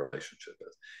think their relationship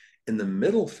is. In the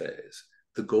middle phase,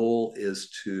 the goal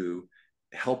is to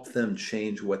help them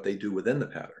change what they do within the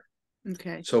pattern.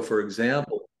 Okay. So for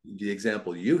example, the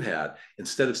example you had,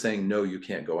 instead of saying, no, you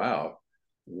can't go out,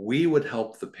 we would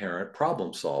help the parent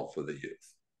problem solve for the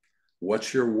youth.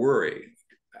 What's your worry?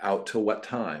 Out to what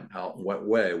time? Out in what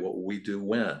way? What will we do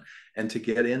when? And to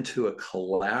get into a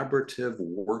collaborative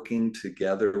working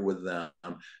together with them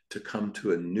to come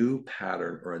to a new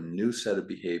pattern or a new set of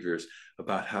behaviors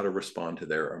about how to respond to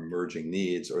their emerging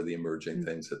needs or the emerging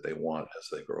things that they want as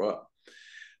they grow up.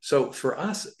 So for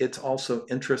us, it's also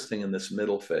interesting in this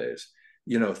middle phase.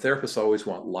 Therapists always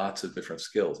want lots of different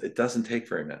skills. It doesn't take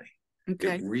very many.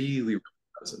 Okay. It really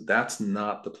That's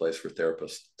not the place for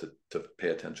therapists to pay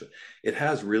attention. It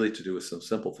has really to do with some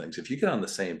simple things. If you get on the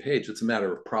same page, it's a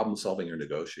matter of problem solving or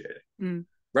negotiating,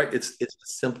 right? It's as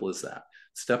simple as that.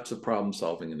 Steps of problem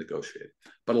solving and negotiating.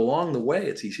 But along the way,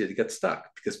 it's easy to get stuck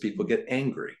because people get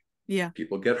angry. Yeah.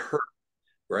 People get hurt,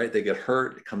 right? They get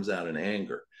hurt, it comes out in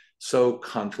anger. So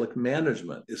conflict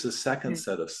management is the second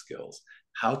set of skills.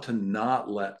 How to not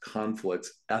let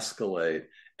conflicts escalate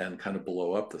and kind of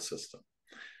blow up the system.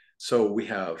 So we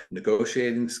have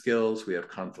negotiating skills, we have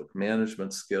conflict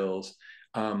management skills.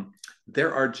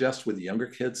 There are just with younger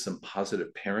kids some positive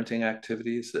parenting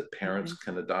activities that parents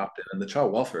can adopt. And in the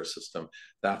child welfare system,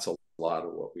 that's a lot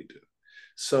of what we do.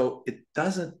 So it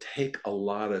doesn't take a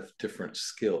lot of different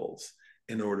skills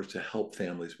in order to help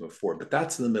families move forward, but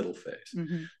that's the middle phase.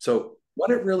 So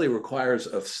what it really requires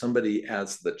of somebody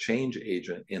as the change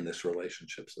agent in this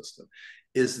relationship system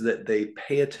is that they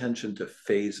pay attention to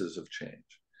phases of change.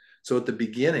 So at the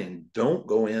beginning, don't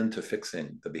go into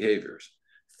fixing the behaviors.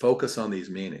 Focus on these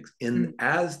meanings.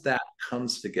 As that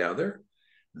comes together,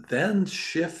 then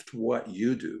shift what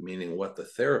you do, meaning what the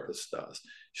therapist does,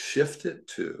 shift it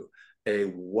to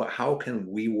how can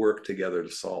we work together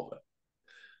to solve it?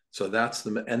 So that's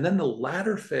and then the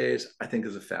latter phase, I think,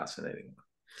 is a fascinating one.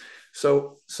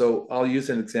 So I'll use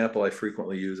an example I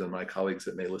frequently use, and my colleagues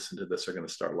that may listen to this are going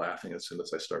to start laughing as soon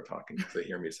as I start talking because they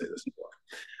hear me say this before.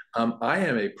 I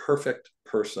am a perfect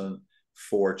person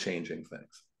for changing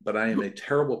things, but I am a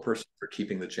terrible person for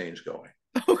keeping the change going.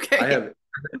 Okay.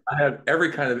 I have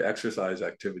every kind of exercise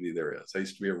activity there is. I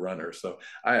used to be a runner, so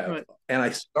I have, and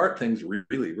I start things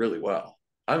really, really well.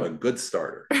 I'm a good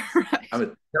starter. Right. I'm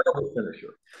a terrible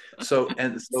finisher. So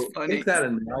take that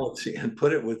analogy and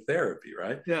put it with therapy,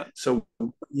 right? Yeah. So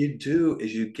what you do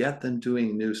is you get them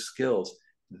doing new skills.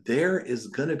 There is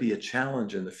going to be a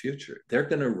challenge in the future. They're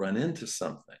going to run into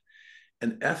something.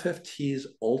 And FFT's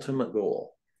ultimate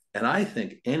goal, and I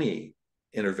think any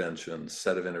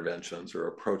set of interventions or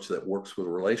approach that works with a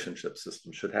relationship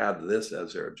system should have this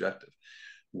as their objective.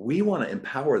 We want to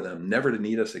empower them never to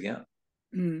need us again.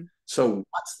 So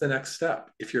what's the next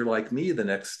step? If you're like me, the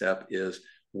next step is,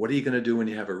 what are you going to do when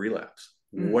you have a relapse?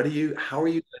 How are you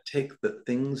going to take the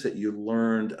things that you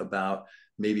learned about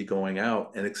maybe going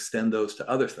out and extend those to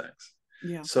other things?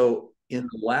 Yeah. So in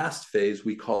the last phase,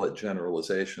 we call it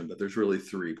generalization, but there's really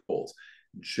three goals.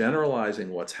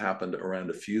 Generalizing what's happened around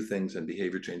a few things and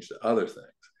behavior change to other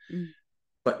things,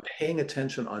 but paying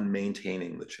attention on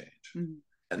maintaining the change.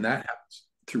 And that happens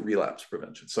through relapse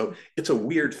prevention. So it's a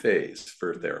weird phase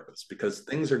for therapists because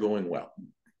things are going well.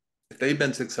 If they've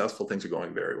been successful, things are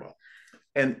going very well.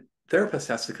 And therapist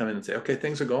has to come in and say, okay,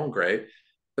 things are going great,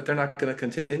 but they're not going to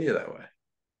continue that way.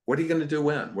 What are you going to do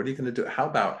when? What are you going to do? How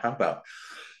about?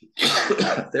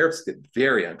 Therapists get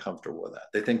very uncomfortable with that.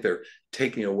 They think they're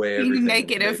taking away being everything.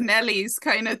 Negative Nellies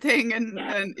kind of thing,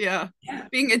 and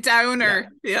being a downer.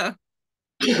 Yeah.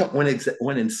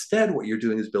 When instead what you're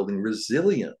doing is building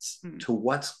resilience to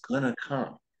what's going to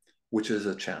come, which is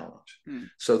a challenge.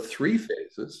 So 3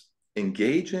 phases: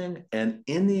 engaging, and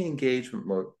in the engagement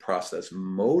process,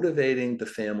 motivating the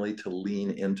family to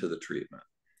lean into the treatment.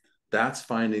 That's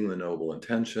finding the noble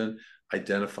intention,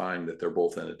 identifying that they're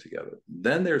both in it together.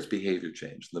 Then there's behavior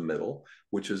change, the middle,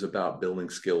 which is about building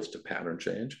skills to pattern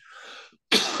change.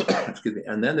 Excuse me.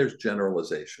 And then there's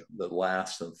generalization, the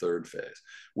last and third phase,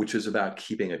 which is about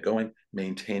keeping it going,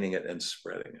 maintaining it, and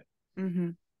spreading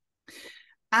it.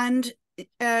 And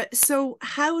so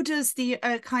how does the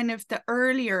kind of the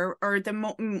earlier or the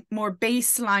more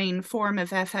baseline form of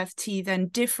FFT then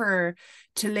differ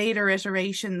to later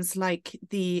iterations like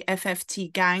the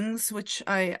FFT gangs, which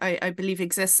I believe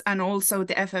exists, and also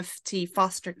the FFT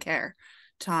foster care,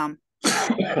 Tom?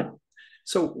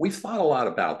 So we've thought a lot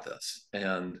about this,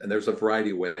 and there's a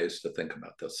variety of ways to think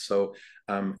about this. So,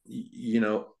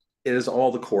 it is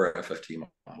all the core FFT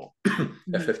model.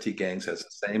 FFT gangs has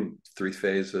the same 3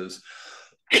 phases.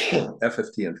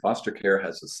 FFT in foster care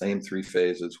has the same 3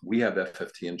 phases. We have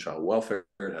FFT in child welfare.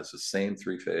 It has the same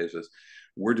 3 phases.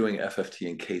 We're doing FFT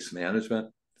in case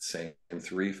management, same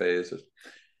 3 phases.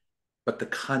 But the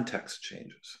context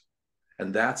changes.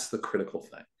 And that's the critical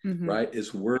thing, right?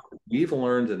 Is we've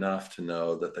learned enough to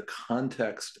know that the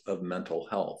context of mental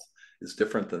health is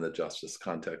different than the justice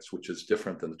context, which is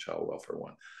different than the child welfare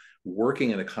one.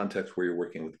 Working in a context where you're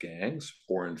working with gangs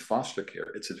or in foster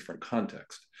care, it's a different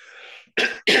context.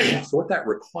 So what that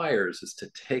requires is to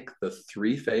take the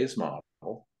 3-phase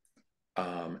model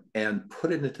and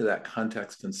put it into that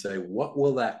context and say, what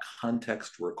will that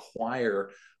context require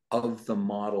of the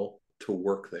model to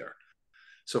work there?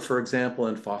 So for example,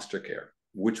 in foster care,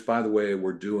 which by the way,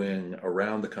 we're doing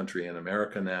around the country in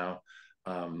America now,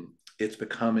 it's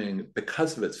becoming,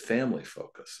 because of its family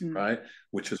focus, Mm. right?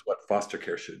 Which is what foster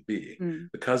care should be. Mm.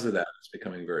 Because of that, it's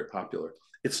becoming very popular.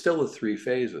 It's still the three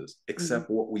phases, Mm-hmm. except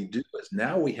what we do is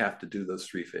now we have to do those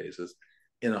three phases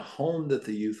in a home that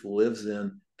the youth lives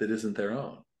in that isn't their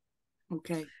own.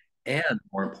 Okay. And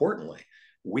more importantly,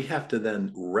 we have to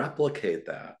then replicate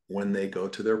that when they go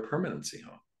to their permanency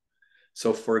home.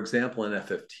 So, for example, in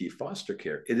FFT foster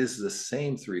care, it is the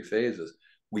same three phases.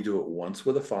 We do it once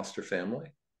with a foster family,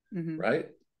 Mm-hmm. right?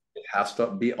 It has to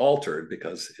be altered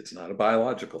because it's not a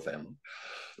biological family.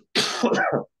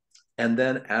 And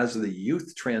then as the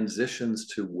youth transitions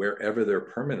to wherever their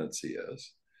permanency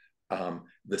is,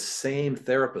 the same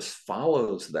therapist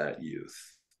follows that youth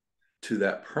to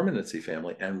that permanency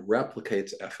family and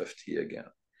replicates FFT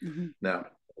again. Mm-hmm. Now,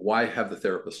 why have the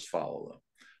therapist follow them?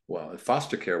 Well, in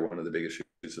foster care, one of the big issues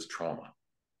is trauma,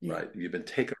 Yeah. right? You've been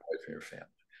taken away from your family.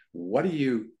 What do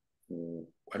you,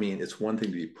 I mean, it's one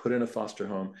thing to be put in a foster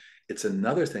home. It's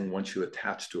another thing once you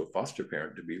attach to a foster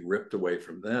parent to be ripped away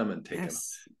from them and taken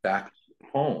Yes. back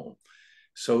home.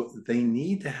 So there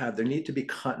need to be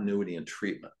continuity in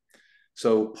treatment.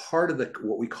 So part of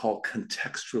what we call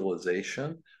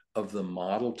contextualization of the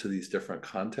model to these different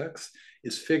contexts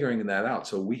is figuring that out.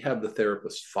 So we have the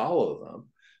therapists follow them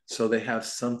so they have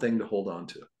something to hold on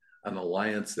to, an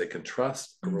alliance they can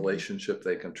trust, a relationship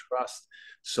they can trust,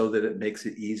 so that it makes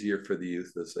it easier for the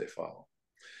youth as they follow.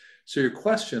 So your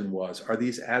question was, are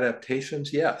these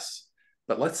adaptations? Yes.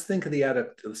 But let's think of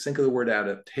the word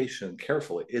adaptation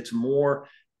carefully. It's more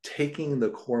taking the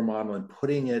core model and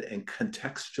putting it and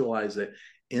contextualize it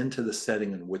into the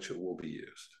setting in which it will be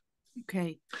used.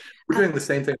 Okay. We're doing the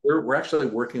same thing. We're actually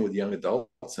working with young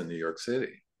adults in New York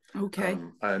City. Okay.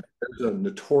 There's a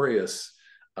notorious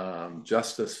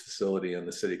justice facility in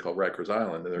the city called Rikers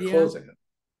Island, and they're Yeah. closing it.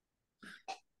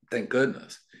 Thank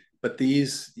goodness. But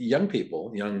these young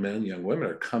people, young men, young women,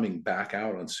 are coming back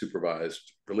out on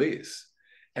supervised release.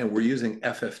 And we're using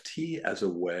FFT as a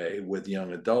way with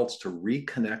young adults to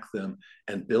reconnect them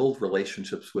and build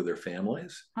relationships with their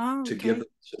families to give them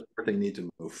the support they need to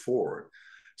move forward.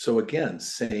 So again,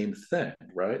 same thing,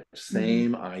 right?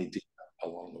 Same idea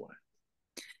along the way.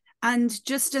 And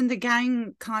just in the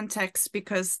gang context,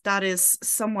 because that is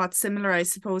somewhat similar, I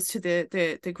suppose, to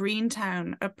the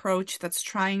Greentown approach that's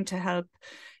trying to help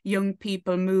young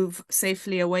people move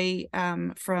safely away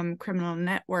from criminal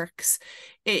networks.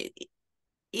 It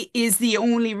is the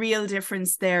only real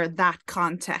difference there that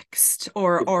context,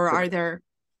 or are there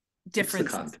differences?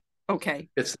 It's the context. Okay.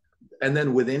 And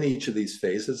then within each of these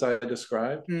phases I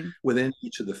described, within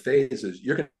each of the phases,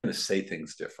 you're going to say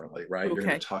things differently, right? Okay. You're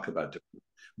going to talk about different.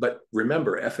 But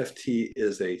remember, FFT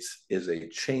is a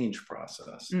change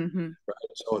process, right?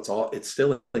 So it's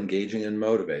still engaging and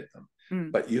motivate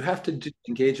them. But you have to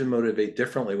engage and motivate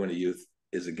differently when a youth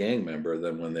is a gang member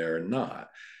than when they're not.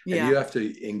 Yeah. And you have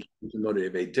to engage and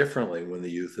motivate differently when the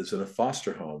youth is in a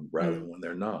foster home rather than when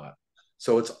they're not.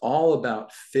 So it's all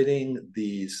about fitting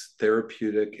these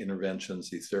therapeutic interventions,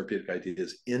 these therapeutic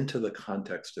ideas into the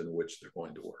context in which they're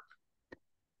going to work.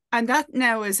 And that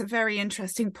now is a very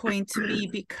interesting point to me,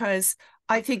 because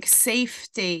I think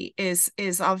safety is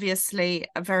obviously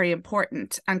very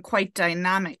important and quite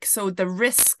dynamic. So the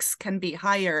risks can be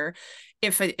higher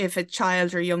if a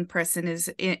child or young person is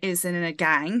in a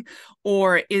gang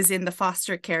or is in the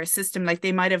foster care system. Like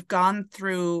they might have gone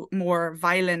through more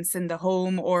violence in the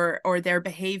home, or their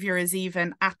behavior is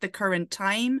even at the current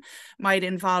time might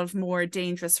involve more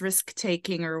dangerous risk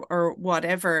taking or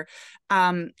whatever.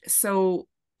 So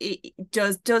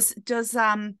does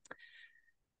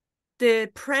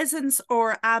the presence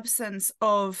or absence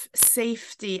of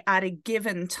safety at a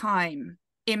given time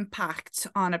impact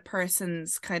on a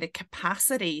person's kind of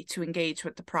capacity to engage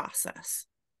with the process?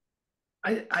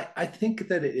 I think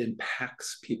that it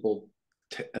impacts people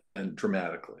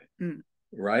dramatically.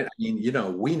 Right? I mean,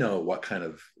 we know what kind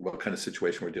of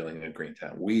situation we're dealing in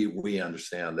Greentown. We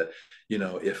understand that,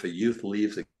 if a youth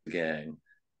leaves a gang,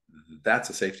 that's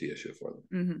a safety issue for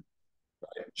them.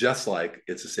 Right? Just like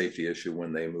it's a safety issue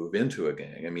when they move into a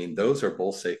gang. I mean, those are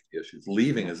both safety issues.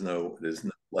 Leaving is no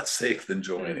less safe than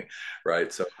joining,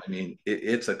 right? So, I mean,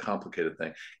 it's a complicated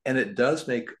thing, and it does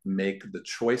make the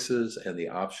choices and the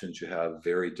options you have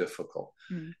very difficult.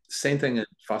 Same thing in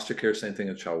foster care, same thing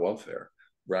in child welfare,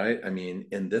 right? I mean,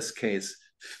 in this case,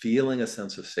 feeling a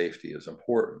sense of safety is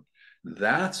important.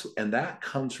 That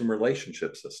comes from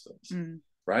relationship systems.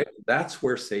 Right? That's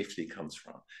where safety comes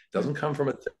from. It doesn't come from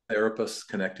a therapist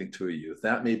connecting to a youth.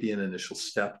 That may be an initial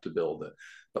step to build it.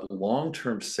 But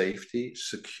long-term safety,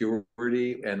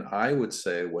 security, and I would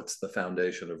say what's the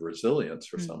foundation of resilience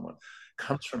for someone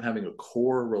comes from having a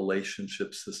core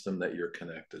relationship system that you're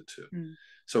connected to. Mm.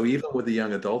 So even with the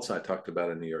young adults I talked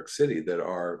about in New York City that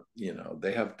are,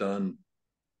 they have done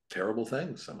terrible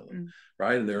things, some of them,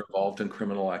 right? And they're involved in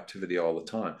criminal activity all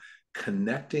the time.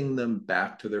 Connecting them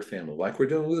back to their family, like we're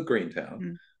doing with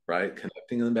Greentown, right?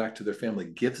 Connecting them back to their family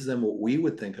gives them what we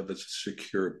would think of as a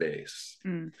secure base.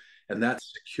 And that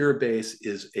secure base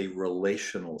is a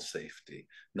relational safety,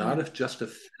 not just a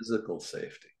physical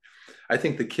safety. I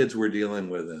think the kids we're dealing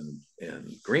with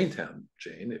in Greentown,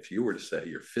 Jane, if you were to say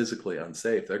you're physically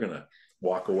unsafe, they're going to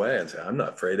walk away and say, I'm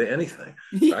not afraid of anything,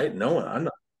 right? No one, I'm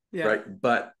not, right?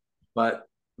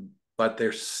 But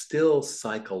they're still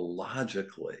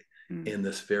psychologically in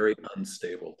this very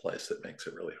unstable place that makes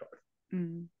it really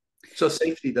hard. So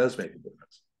safety does make a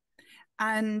difference.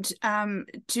 And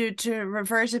to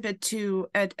revert a bit to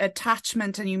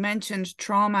attachment, and you mentioned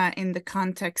trauma in the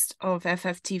context of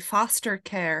FFT foster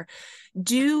care,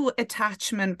 do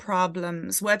attachment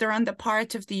problems, whether on the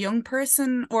part of the young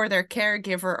person or their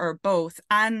caregiver or both,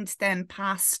 and then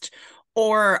past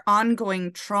or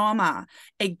ongoing trauma,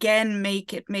 again,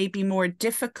 make it maybe more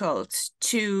difficult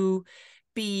to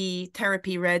be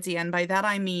therapy ready? And by that,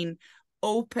 I mean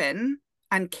open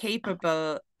and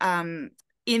capable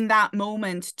in that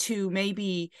moment to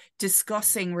maybe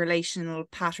discussing relational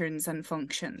patterns and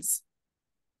functions?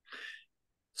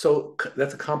 So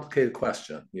that's a complicated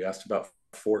question. You asked about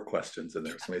 4 questions in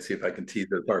there. So let me see if I can tease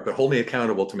it apart, but hold me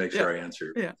accountable to make sure I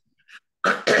answer.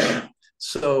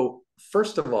 So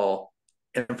first of all,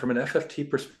 and from an FFT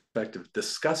perspective,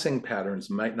 discussing patterns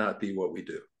might not be what we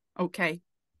do. Okay.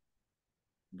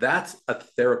 That's a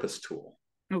therapist tool.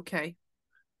 Okay.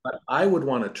 But I would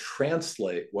want to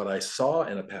translate what I saw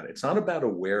in a pattern. It's not about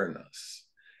awareness.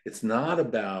 It's not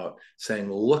about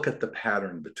saying, look at the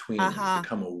pattern between them,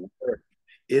 become aware.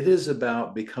 It is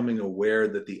about becoming aware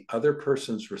that the other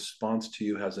person's response to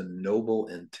you has a noble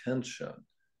intention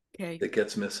that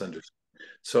gets misunderstood.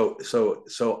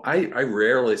 So I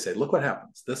rarely say, look what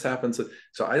happens. This happens.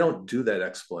 So I don't do that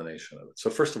explanation of it. So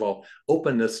first of all,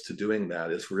 openness to doing that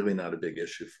is really not a big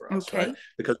issue for us, right?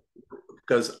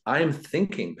 Because I'm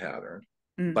thinking pattern,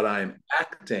 but I'm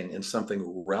acting in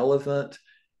something relevant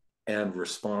and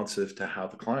responsive to how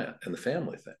the client and the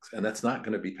family thinks. And that's not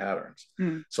going to be patterns.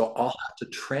 So I'll have to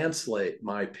translate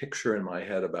my picture in my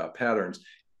head about patterns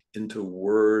into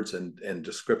words and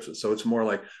descriptions. So it's more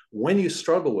like, when you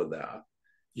struggle with that,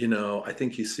 I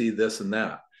think you see this and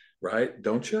that, right?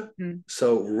 Don't you?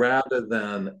 So rather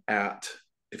than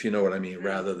if you know what I mean,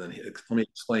 rather than, let me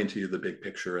explain to you the big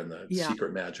picture and the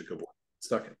secret magic of what I'm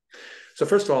stuck in. So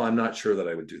first of all, I'm not sure that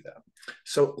I would do that.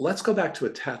 So let's go back to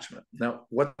attachment. Now,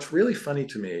 what's really funny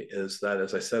to me is that,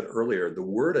 as I said earlier, the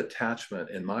word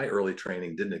attachment in my early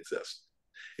training didn't exist,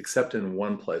 except in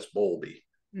one place, Bowlby.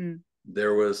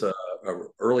 There was a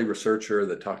early researcher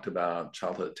that talked about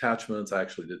childhood attachments. I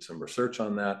actually did some research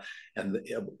on that. And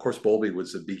of course, Bowlby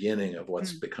was the beginning of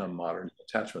what's become modern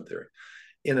attachment theory.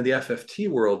 In the FFT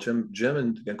world, Jim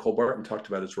and Cole Barton talked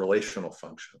about its relational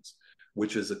functions,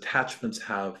 which is attachments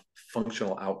have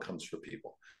functional outcomes for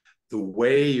people, the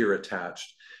way you're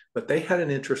attached. But they had an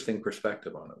interesting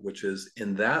perspective on it, which is,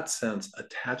 in that sense,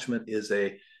 attachment is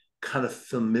a kind of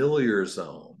familiar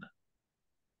zone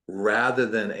rather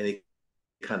than any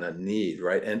kind of need,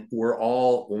 right? And we're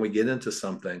all, when we get into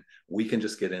something, we can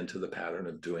just get into the pattern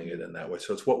of doing it in that way.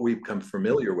 So it's what we become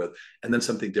familiar with, and then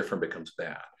something different becomes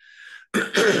bad.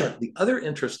 The other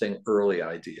interesting early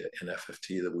idea in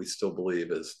FFT that we still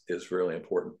believe is really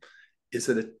important is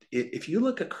that if you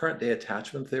look at current day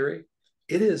attachment theory,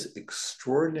 it is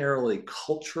extraordinarily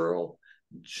cultural,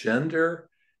 gender,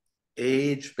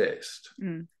 age-based.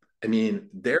 I mean,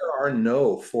 there are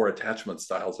no 4 attachment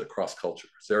styles across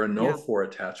cultures. There are no 4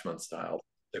 attachment styles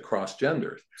across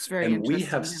genders. And we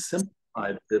have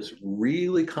simplified this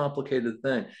really complicated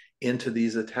thing into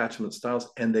these attachment styles,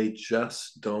 and they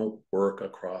just don't work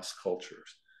across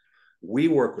cultures. We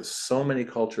work with so many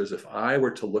cultures. If I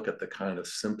were to look at the kind of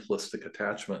simplistic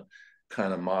attachment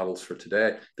kind of models for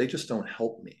today, they just don't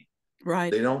help me.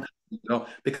 Right. They don't,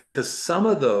 because some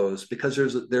of those, because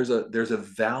there's a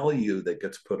value that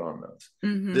gets put on those.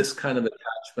 This kind of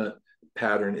attachment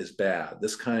pattern is bad.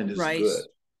 This kind is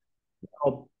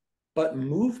good. But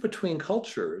move between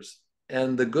cultures,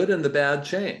 and the good and the bad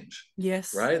change.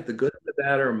 Yes. Right? The good and the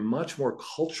bad are much more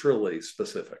culturally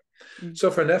specific. So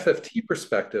from an FFT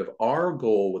perspective, our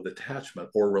goal with attachment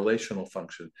or relational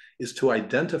function is to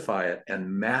identify it and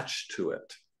match to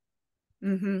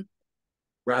it.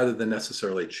 Rather than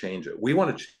necessarily change it. We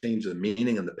want to change the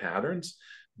meaning and the patterns,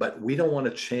 but we don't want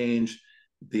to change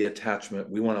the attachment.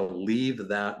 We want to leave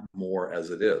that more as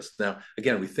it is. Now,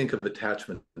 again, we think of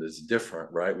attachment as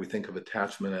different, right? We think of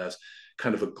attachment as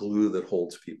kind of a glue that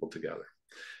holds people together.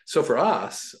 So for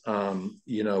us,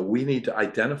 we need to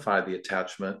identify the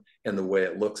attachment and the way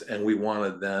it looks, and we want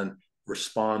to then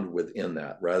respond within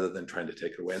that rather than trying to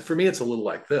take it away. And for me, it's a little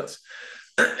like this.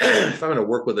 If I'm going to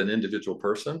work with an individual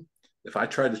person, if I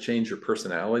try to change your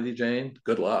personality, Jane,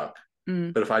 good luck.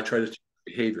 But if I try to change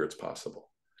behavior, it's possible.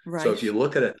 Right. So if you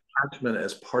look at attachment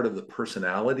as part of the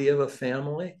personality of a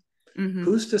family,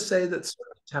 who's to say that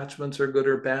certain attachments are good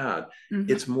or bad?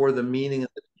 It's more the meaning of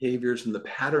the behaviors and the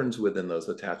patterns within those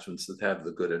attachments that have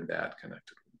the good and bad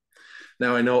connected.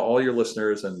 Now, I know all your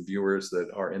listeners and viewers that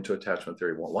are into attachment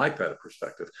theory won't like that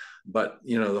perspective, but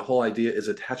the whole idea is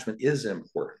attachment is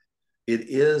important. It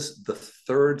is the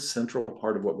third central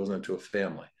part of what goes into a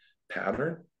family: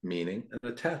 pattern, meaning,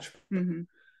 and attachment.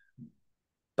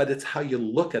 But it's how you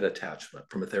look at attachment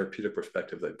from a therapeutic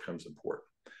perspective that becomes important.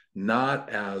 Not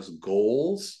as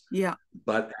goals,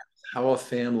 but how a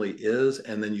family is,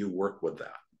 and then you work with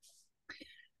that.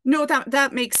 No,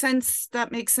 that makes sense.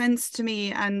 That makes sense to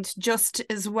me. And just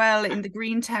as well, in the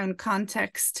Greentown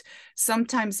context,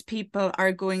 sometimes people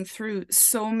are going through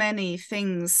so many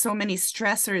things, so many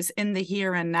stressors in the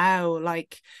here and now,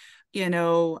 like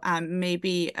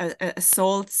maybe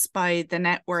assaults by the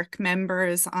network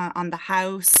members on the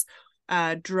house,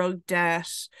 drug debt,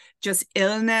 just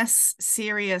illness,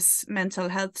 serious mental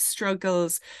health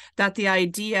struggles, that the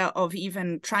idea of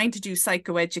even trying to do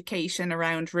psychoeducation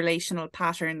around relational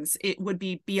patterns, it would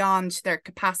be beyond their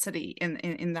capacity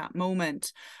in that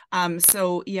moment.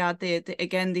 So yeah,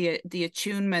 the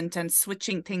attunement and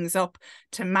switching things up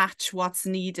to match what's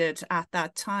needed at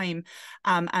that time,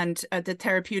 and the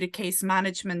therapeutic case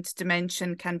management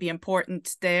dimension can be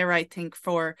important there, I think,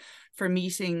 for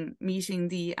meeting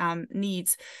the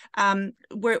needs.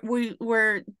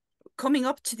 We're coming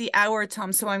up to the hour,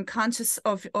 Tom, so I'm conscious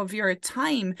of your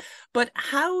time, but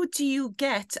how do you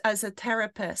get, as a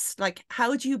therapist, like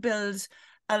how do you build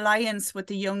alliance with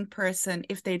the young person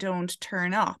if they don't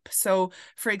turn up? So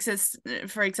for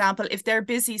example, if they're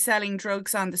busy selling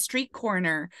drugs on the street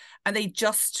corner and they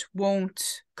just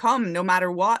won't come, no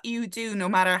matter what you do, no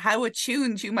matter how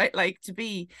attuned you might like to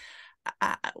be,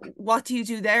 what do you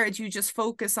do there? Do you just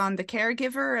focus on the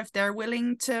caregiver if they're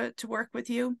willing to work with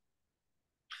you?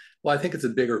 Well, I think it's a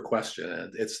bigger question,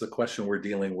 and it's the question we're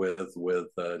dealing with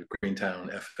the Greentown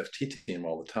FFT team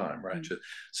all the time, right?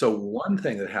 So one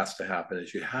thing that has to happen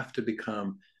is you have to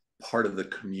become part of the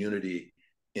community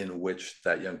in which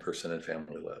that young person and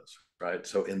family lives, right?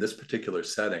 So in this particular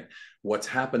setting, what's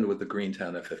happened with the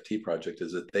Greentown FFT project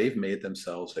is that they've made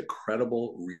themselves a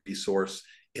credible resource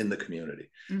in the community.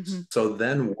 So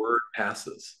then word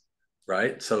passes,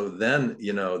 right? So then,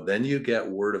 then you get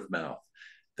word of mouth.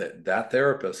 That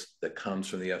therapist that comes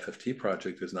from the FFT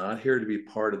project is not here to be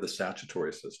part of the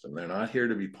statutory system. They're not here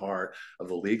to be part of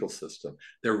the legal system.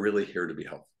 They're really here to be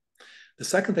helpful. The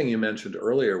second thing you mentioned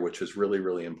earlier, which is really,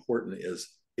 really important,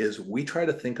 is we try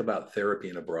to think about therapy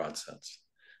in a broad sense.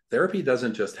 Therapy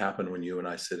doesn't just happen when you and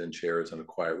I sit in chairs in a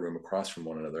quiet room across from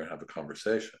one another and have a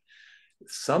conversation.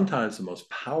 Sometimes the most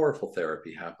powerful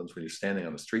therapy happens when you're standing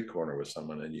on the street corner with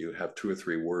someone and you have 2 or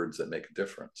 3 words that make a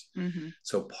difference.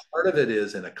 So part of it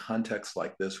is, in a context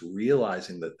like this,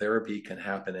 realizing that therapy can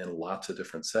happen in lots of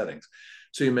different settings.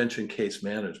 So you mentioned case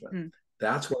management.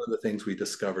 That's one of the things we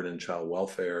discovered in child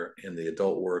welfare, in the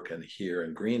adult work, and here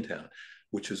in Greentown,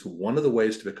 which is one of the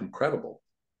ways to become credible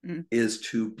is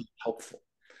to be helpful.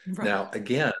 Now,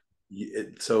 again,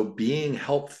 so being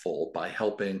helpful by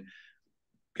helping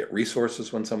get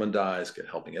resources when someone dies,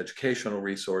 helping educational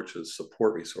resources,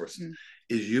 support resources,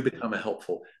 is you become a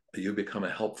helpful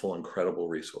and credible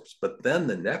resource. But then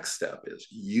the next step is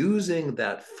using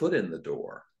that foot in the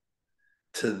door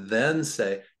to then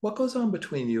say, what goes on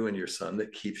between you and your son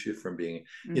that keeps you from being,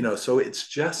 so it's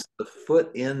just the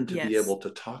foot in to be able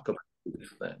to talk about these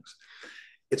things.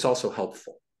 It's also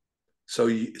helpful. So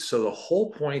the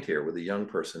whole point here with a young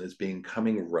person is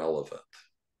becoming relevant.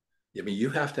 I mean, you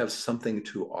have to have something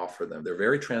to offer them. They're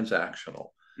very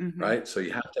transactional, right? So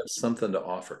you have to have something to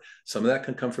offer. Some of that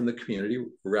can come from the community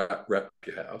rep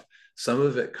you have. Some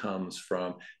of it comes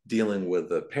from dealing with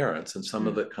the parents, and some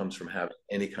of it comes from having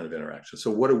any kind of interaction.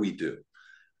 So what do?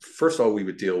 First of all, we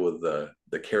would deal with the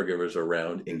caregivers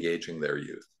around engaging their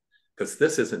youth, because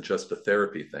this isn't just a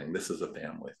therapy thing. This is a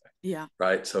family thing. Yeah.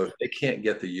 Right. So if they can't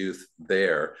get the youth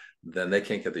there, then they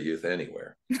can't get the youth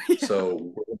anywhere.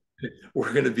 So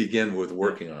we're going to begin with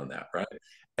working on that, right?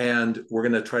 And we're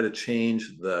going to try to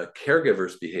change the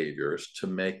caregivers' behaviors to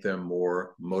make them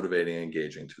more motivating and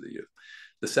engaging to the youth.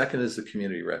 The second is the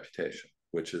community reputation.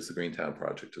 which is the Greentown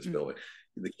project is building.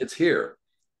 The kids here,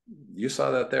 you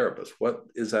saw that therapist. What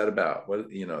is that about? What,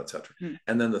 et cetera.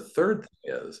 And then the third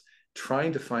thing is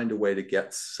trying to find a way to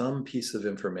get some piece of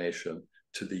information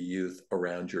to the youth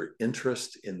around your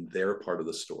interest in their part of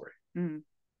the story.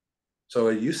 So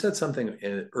you said something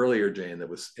earlier, Jane, that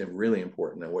was really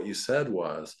important. And what you said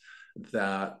was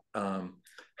that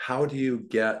how do you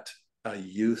get a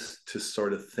youth to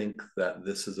sort of think that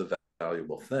this is a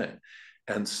valuable thing?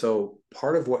 And so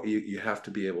part of what you have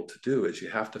to be able to do is you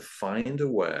have to find a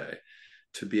way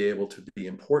to be able to be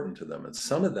important to them. And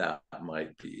some of that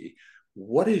might be,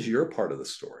 what is your part of the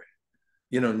story?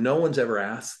 No one's ever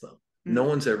asked them. No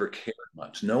one's ever cared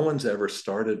much. No one's ever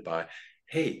started by,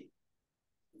 hey,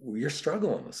 you're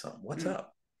struggling with something. What's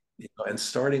up? And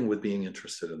starting with being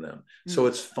interested in them. So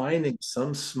it's finding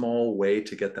some small way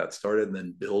to get that started and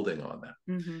then building on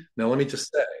that. Now, let me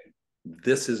just say,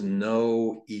 this is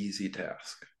no easy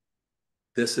task.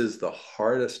 This is the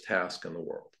hardest task in the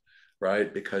world,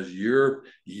 right? Because you're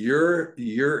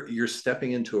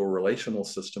stepping into a relational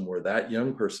system where that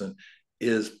young person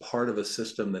is part of a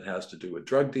system that has to do with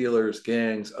drug dealers,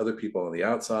 gangs, other people on the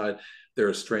outside.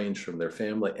 They're estranged from their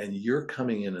family, and you're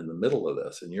coming in the middle of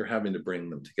this, and you're having to bring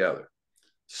them together.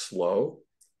 Slow,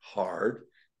 hard,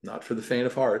 not for the faint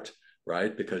of heart,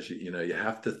 right? Because you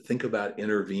have to think about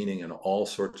intervening in all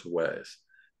sorts of ways.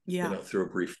 Through a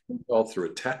brief phone call, through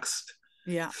a text,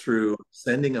 through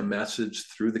sending a message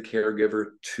through the caregiver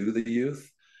to the youth.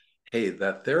 Hey,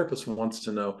 that therapist wants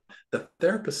to know. The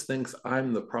therapist thinks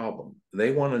I'm the problem.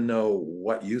 They want to know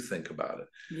what you think about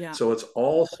it. So it's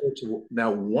all sorts of.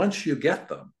 Now, once you get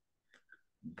them,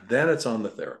 then it's on the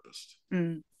therapist.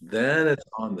 Then it's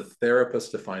on the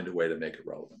therapist to find a way to make it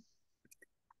relevant.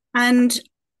 And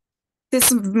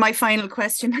this is my final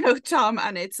question now, Tom,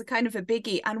 and it's a kind of a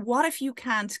biggie. And what if you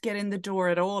can't get in the door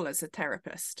at all as a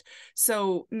therapist?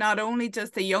 So not only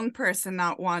does the young person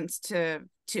not want to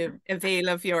avail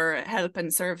of your help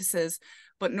and services,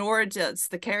 but nor does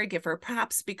the caregiver,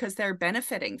 perhaps because they're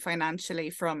benefiting financially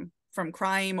from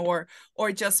crime or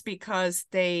just because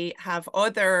they have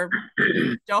other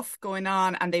stuff going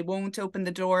on and they won't open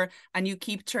the door, and you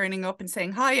keep turning up and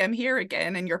saying, hi, I'm here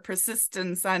again, and your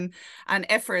persistence and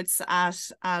efforts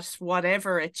at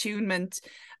whatever attunement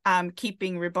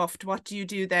keeping rebuffed. What do you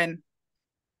do then?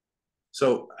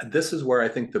 So this is where I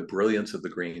think the brilliance of the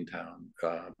Greentown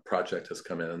project has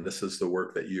come in. And this is the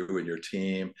work that you and your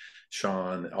team,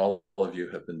 Sean, all of you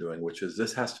have been doing, which is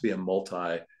this has to be a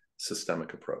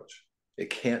multi-systemic approach. It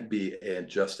can't be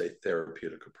just a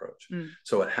therapeutic approach.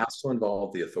 So it has to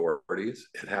involve the authorities.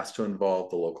 It has to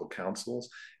involve the local councils.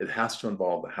 It has to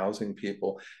involve the housing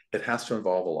people. It has to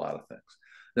involve a lot of things.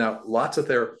 Now, lots of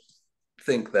therapists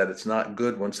think that it's not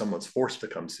good when someone's forced to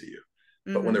come see you.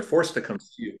 But when they're forced to come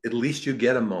see you, at least you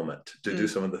get a moment to do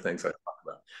some of the things I talked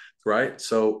about, right?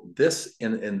 So this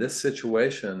in this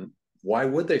situation, why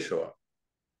would they show up?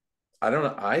 I don't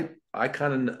know. I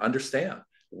kind of understand.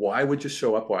 Why would you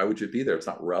show up? Why would you be there? It's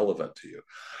not relevant to you.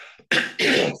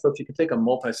 So if you can take a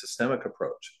multi-systemic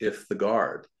approach, if the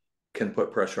guard can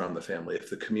put pressure on the family,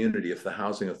 if the community, if the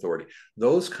housing authority,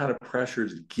 those kind of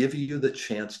pressures give you the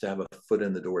chance to have a foot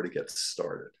in the door to get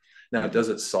started. Now, does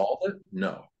it solve it?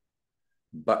 No.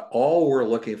 But all we're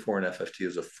looking for in FFT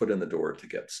is a foot in the door to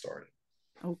get started.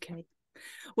 Okay.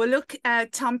 Well, look,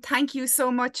 Tom, thank you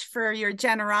so much for your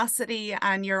generosity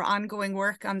and your ongoing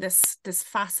work on this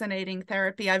fascinating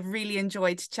therapy. I've really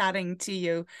enjoyed chatting to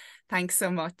you. Thanks so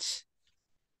much.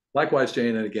 Likewise,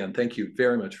 Jane. And again, thank you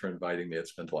very much for inviting me.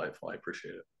 It's been delightful. I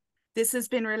appreciate it. This has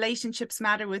been Relationships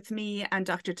Matter with me and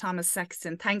Dr. Thomas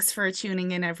Sexton. Thanks for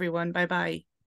tuning in, everyone. Bye-bye.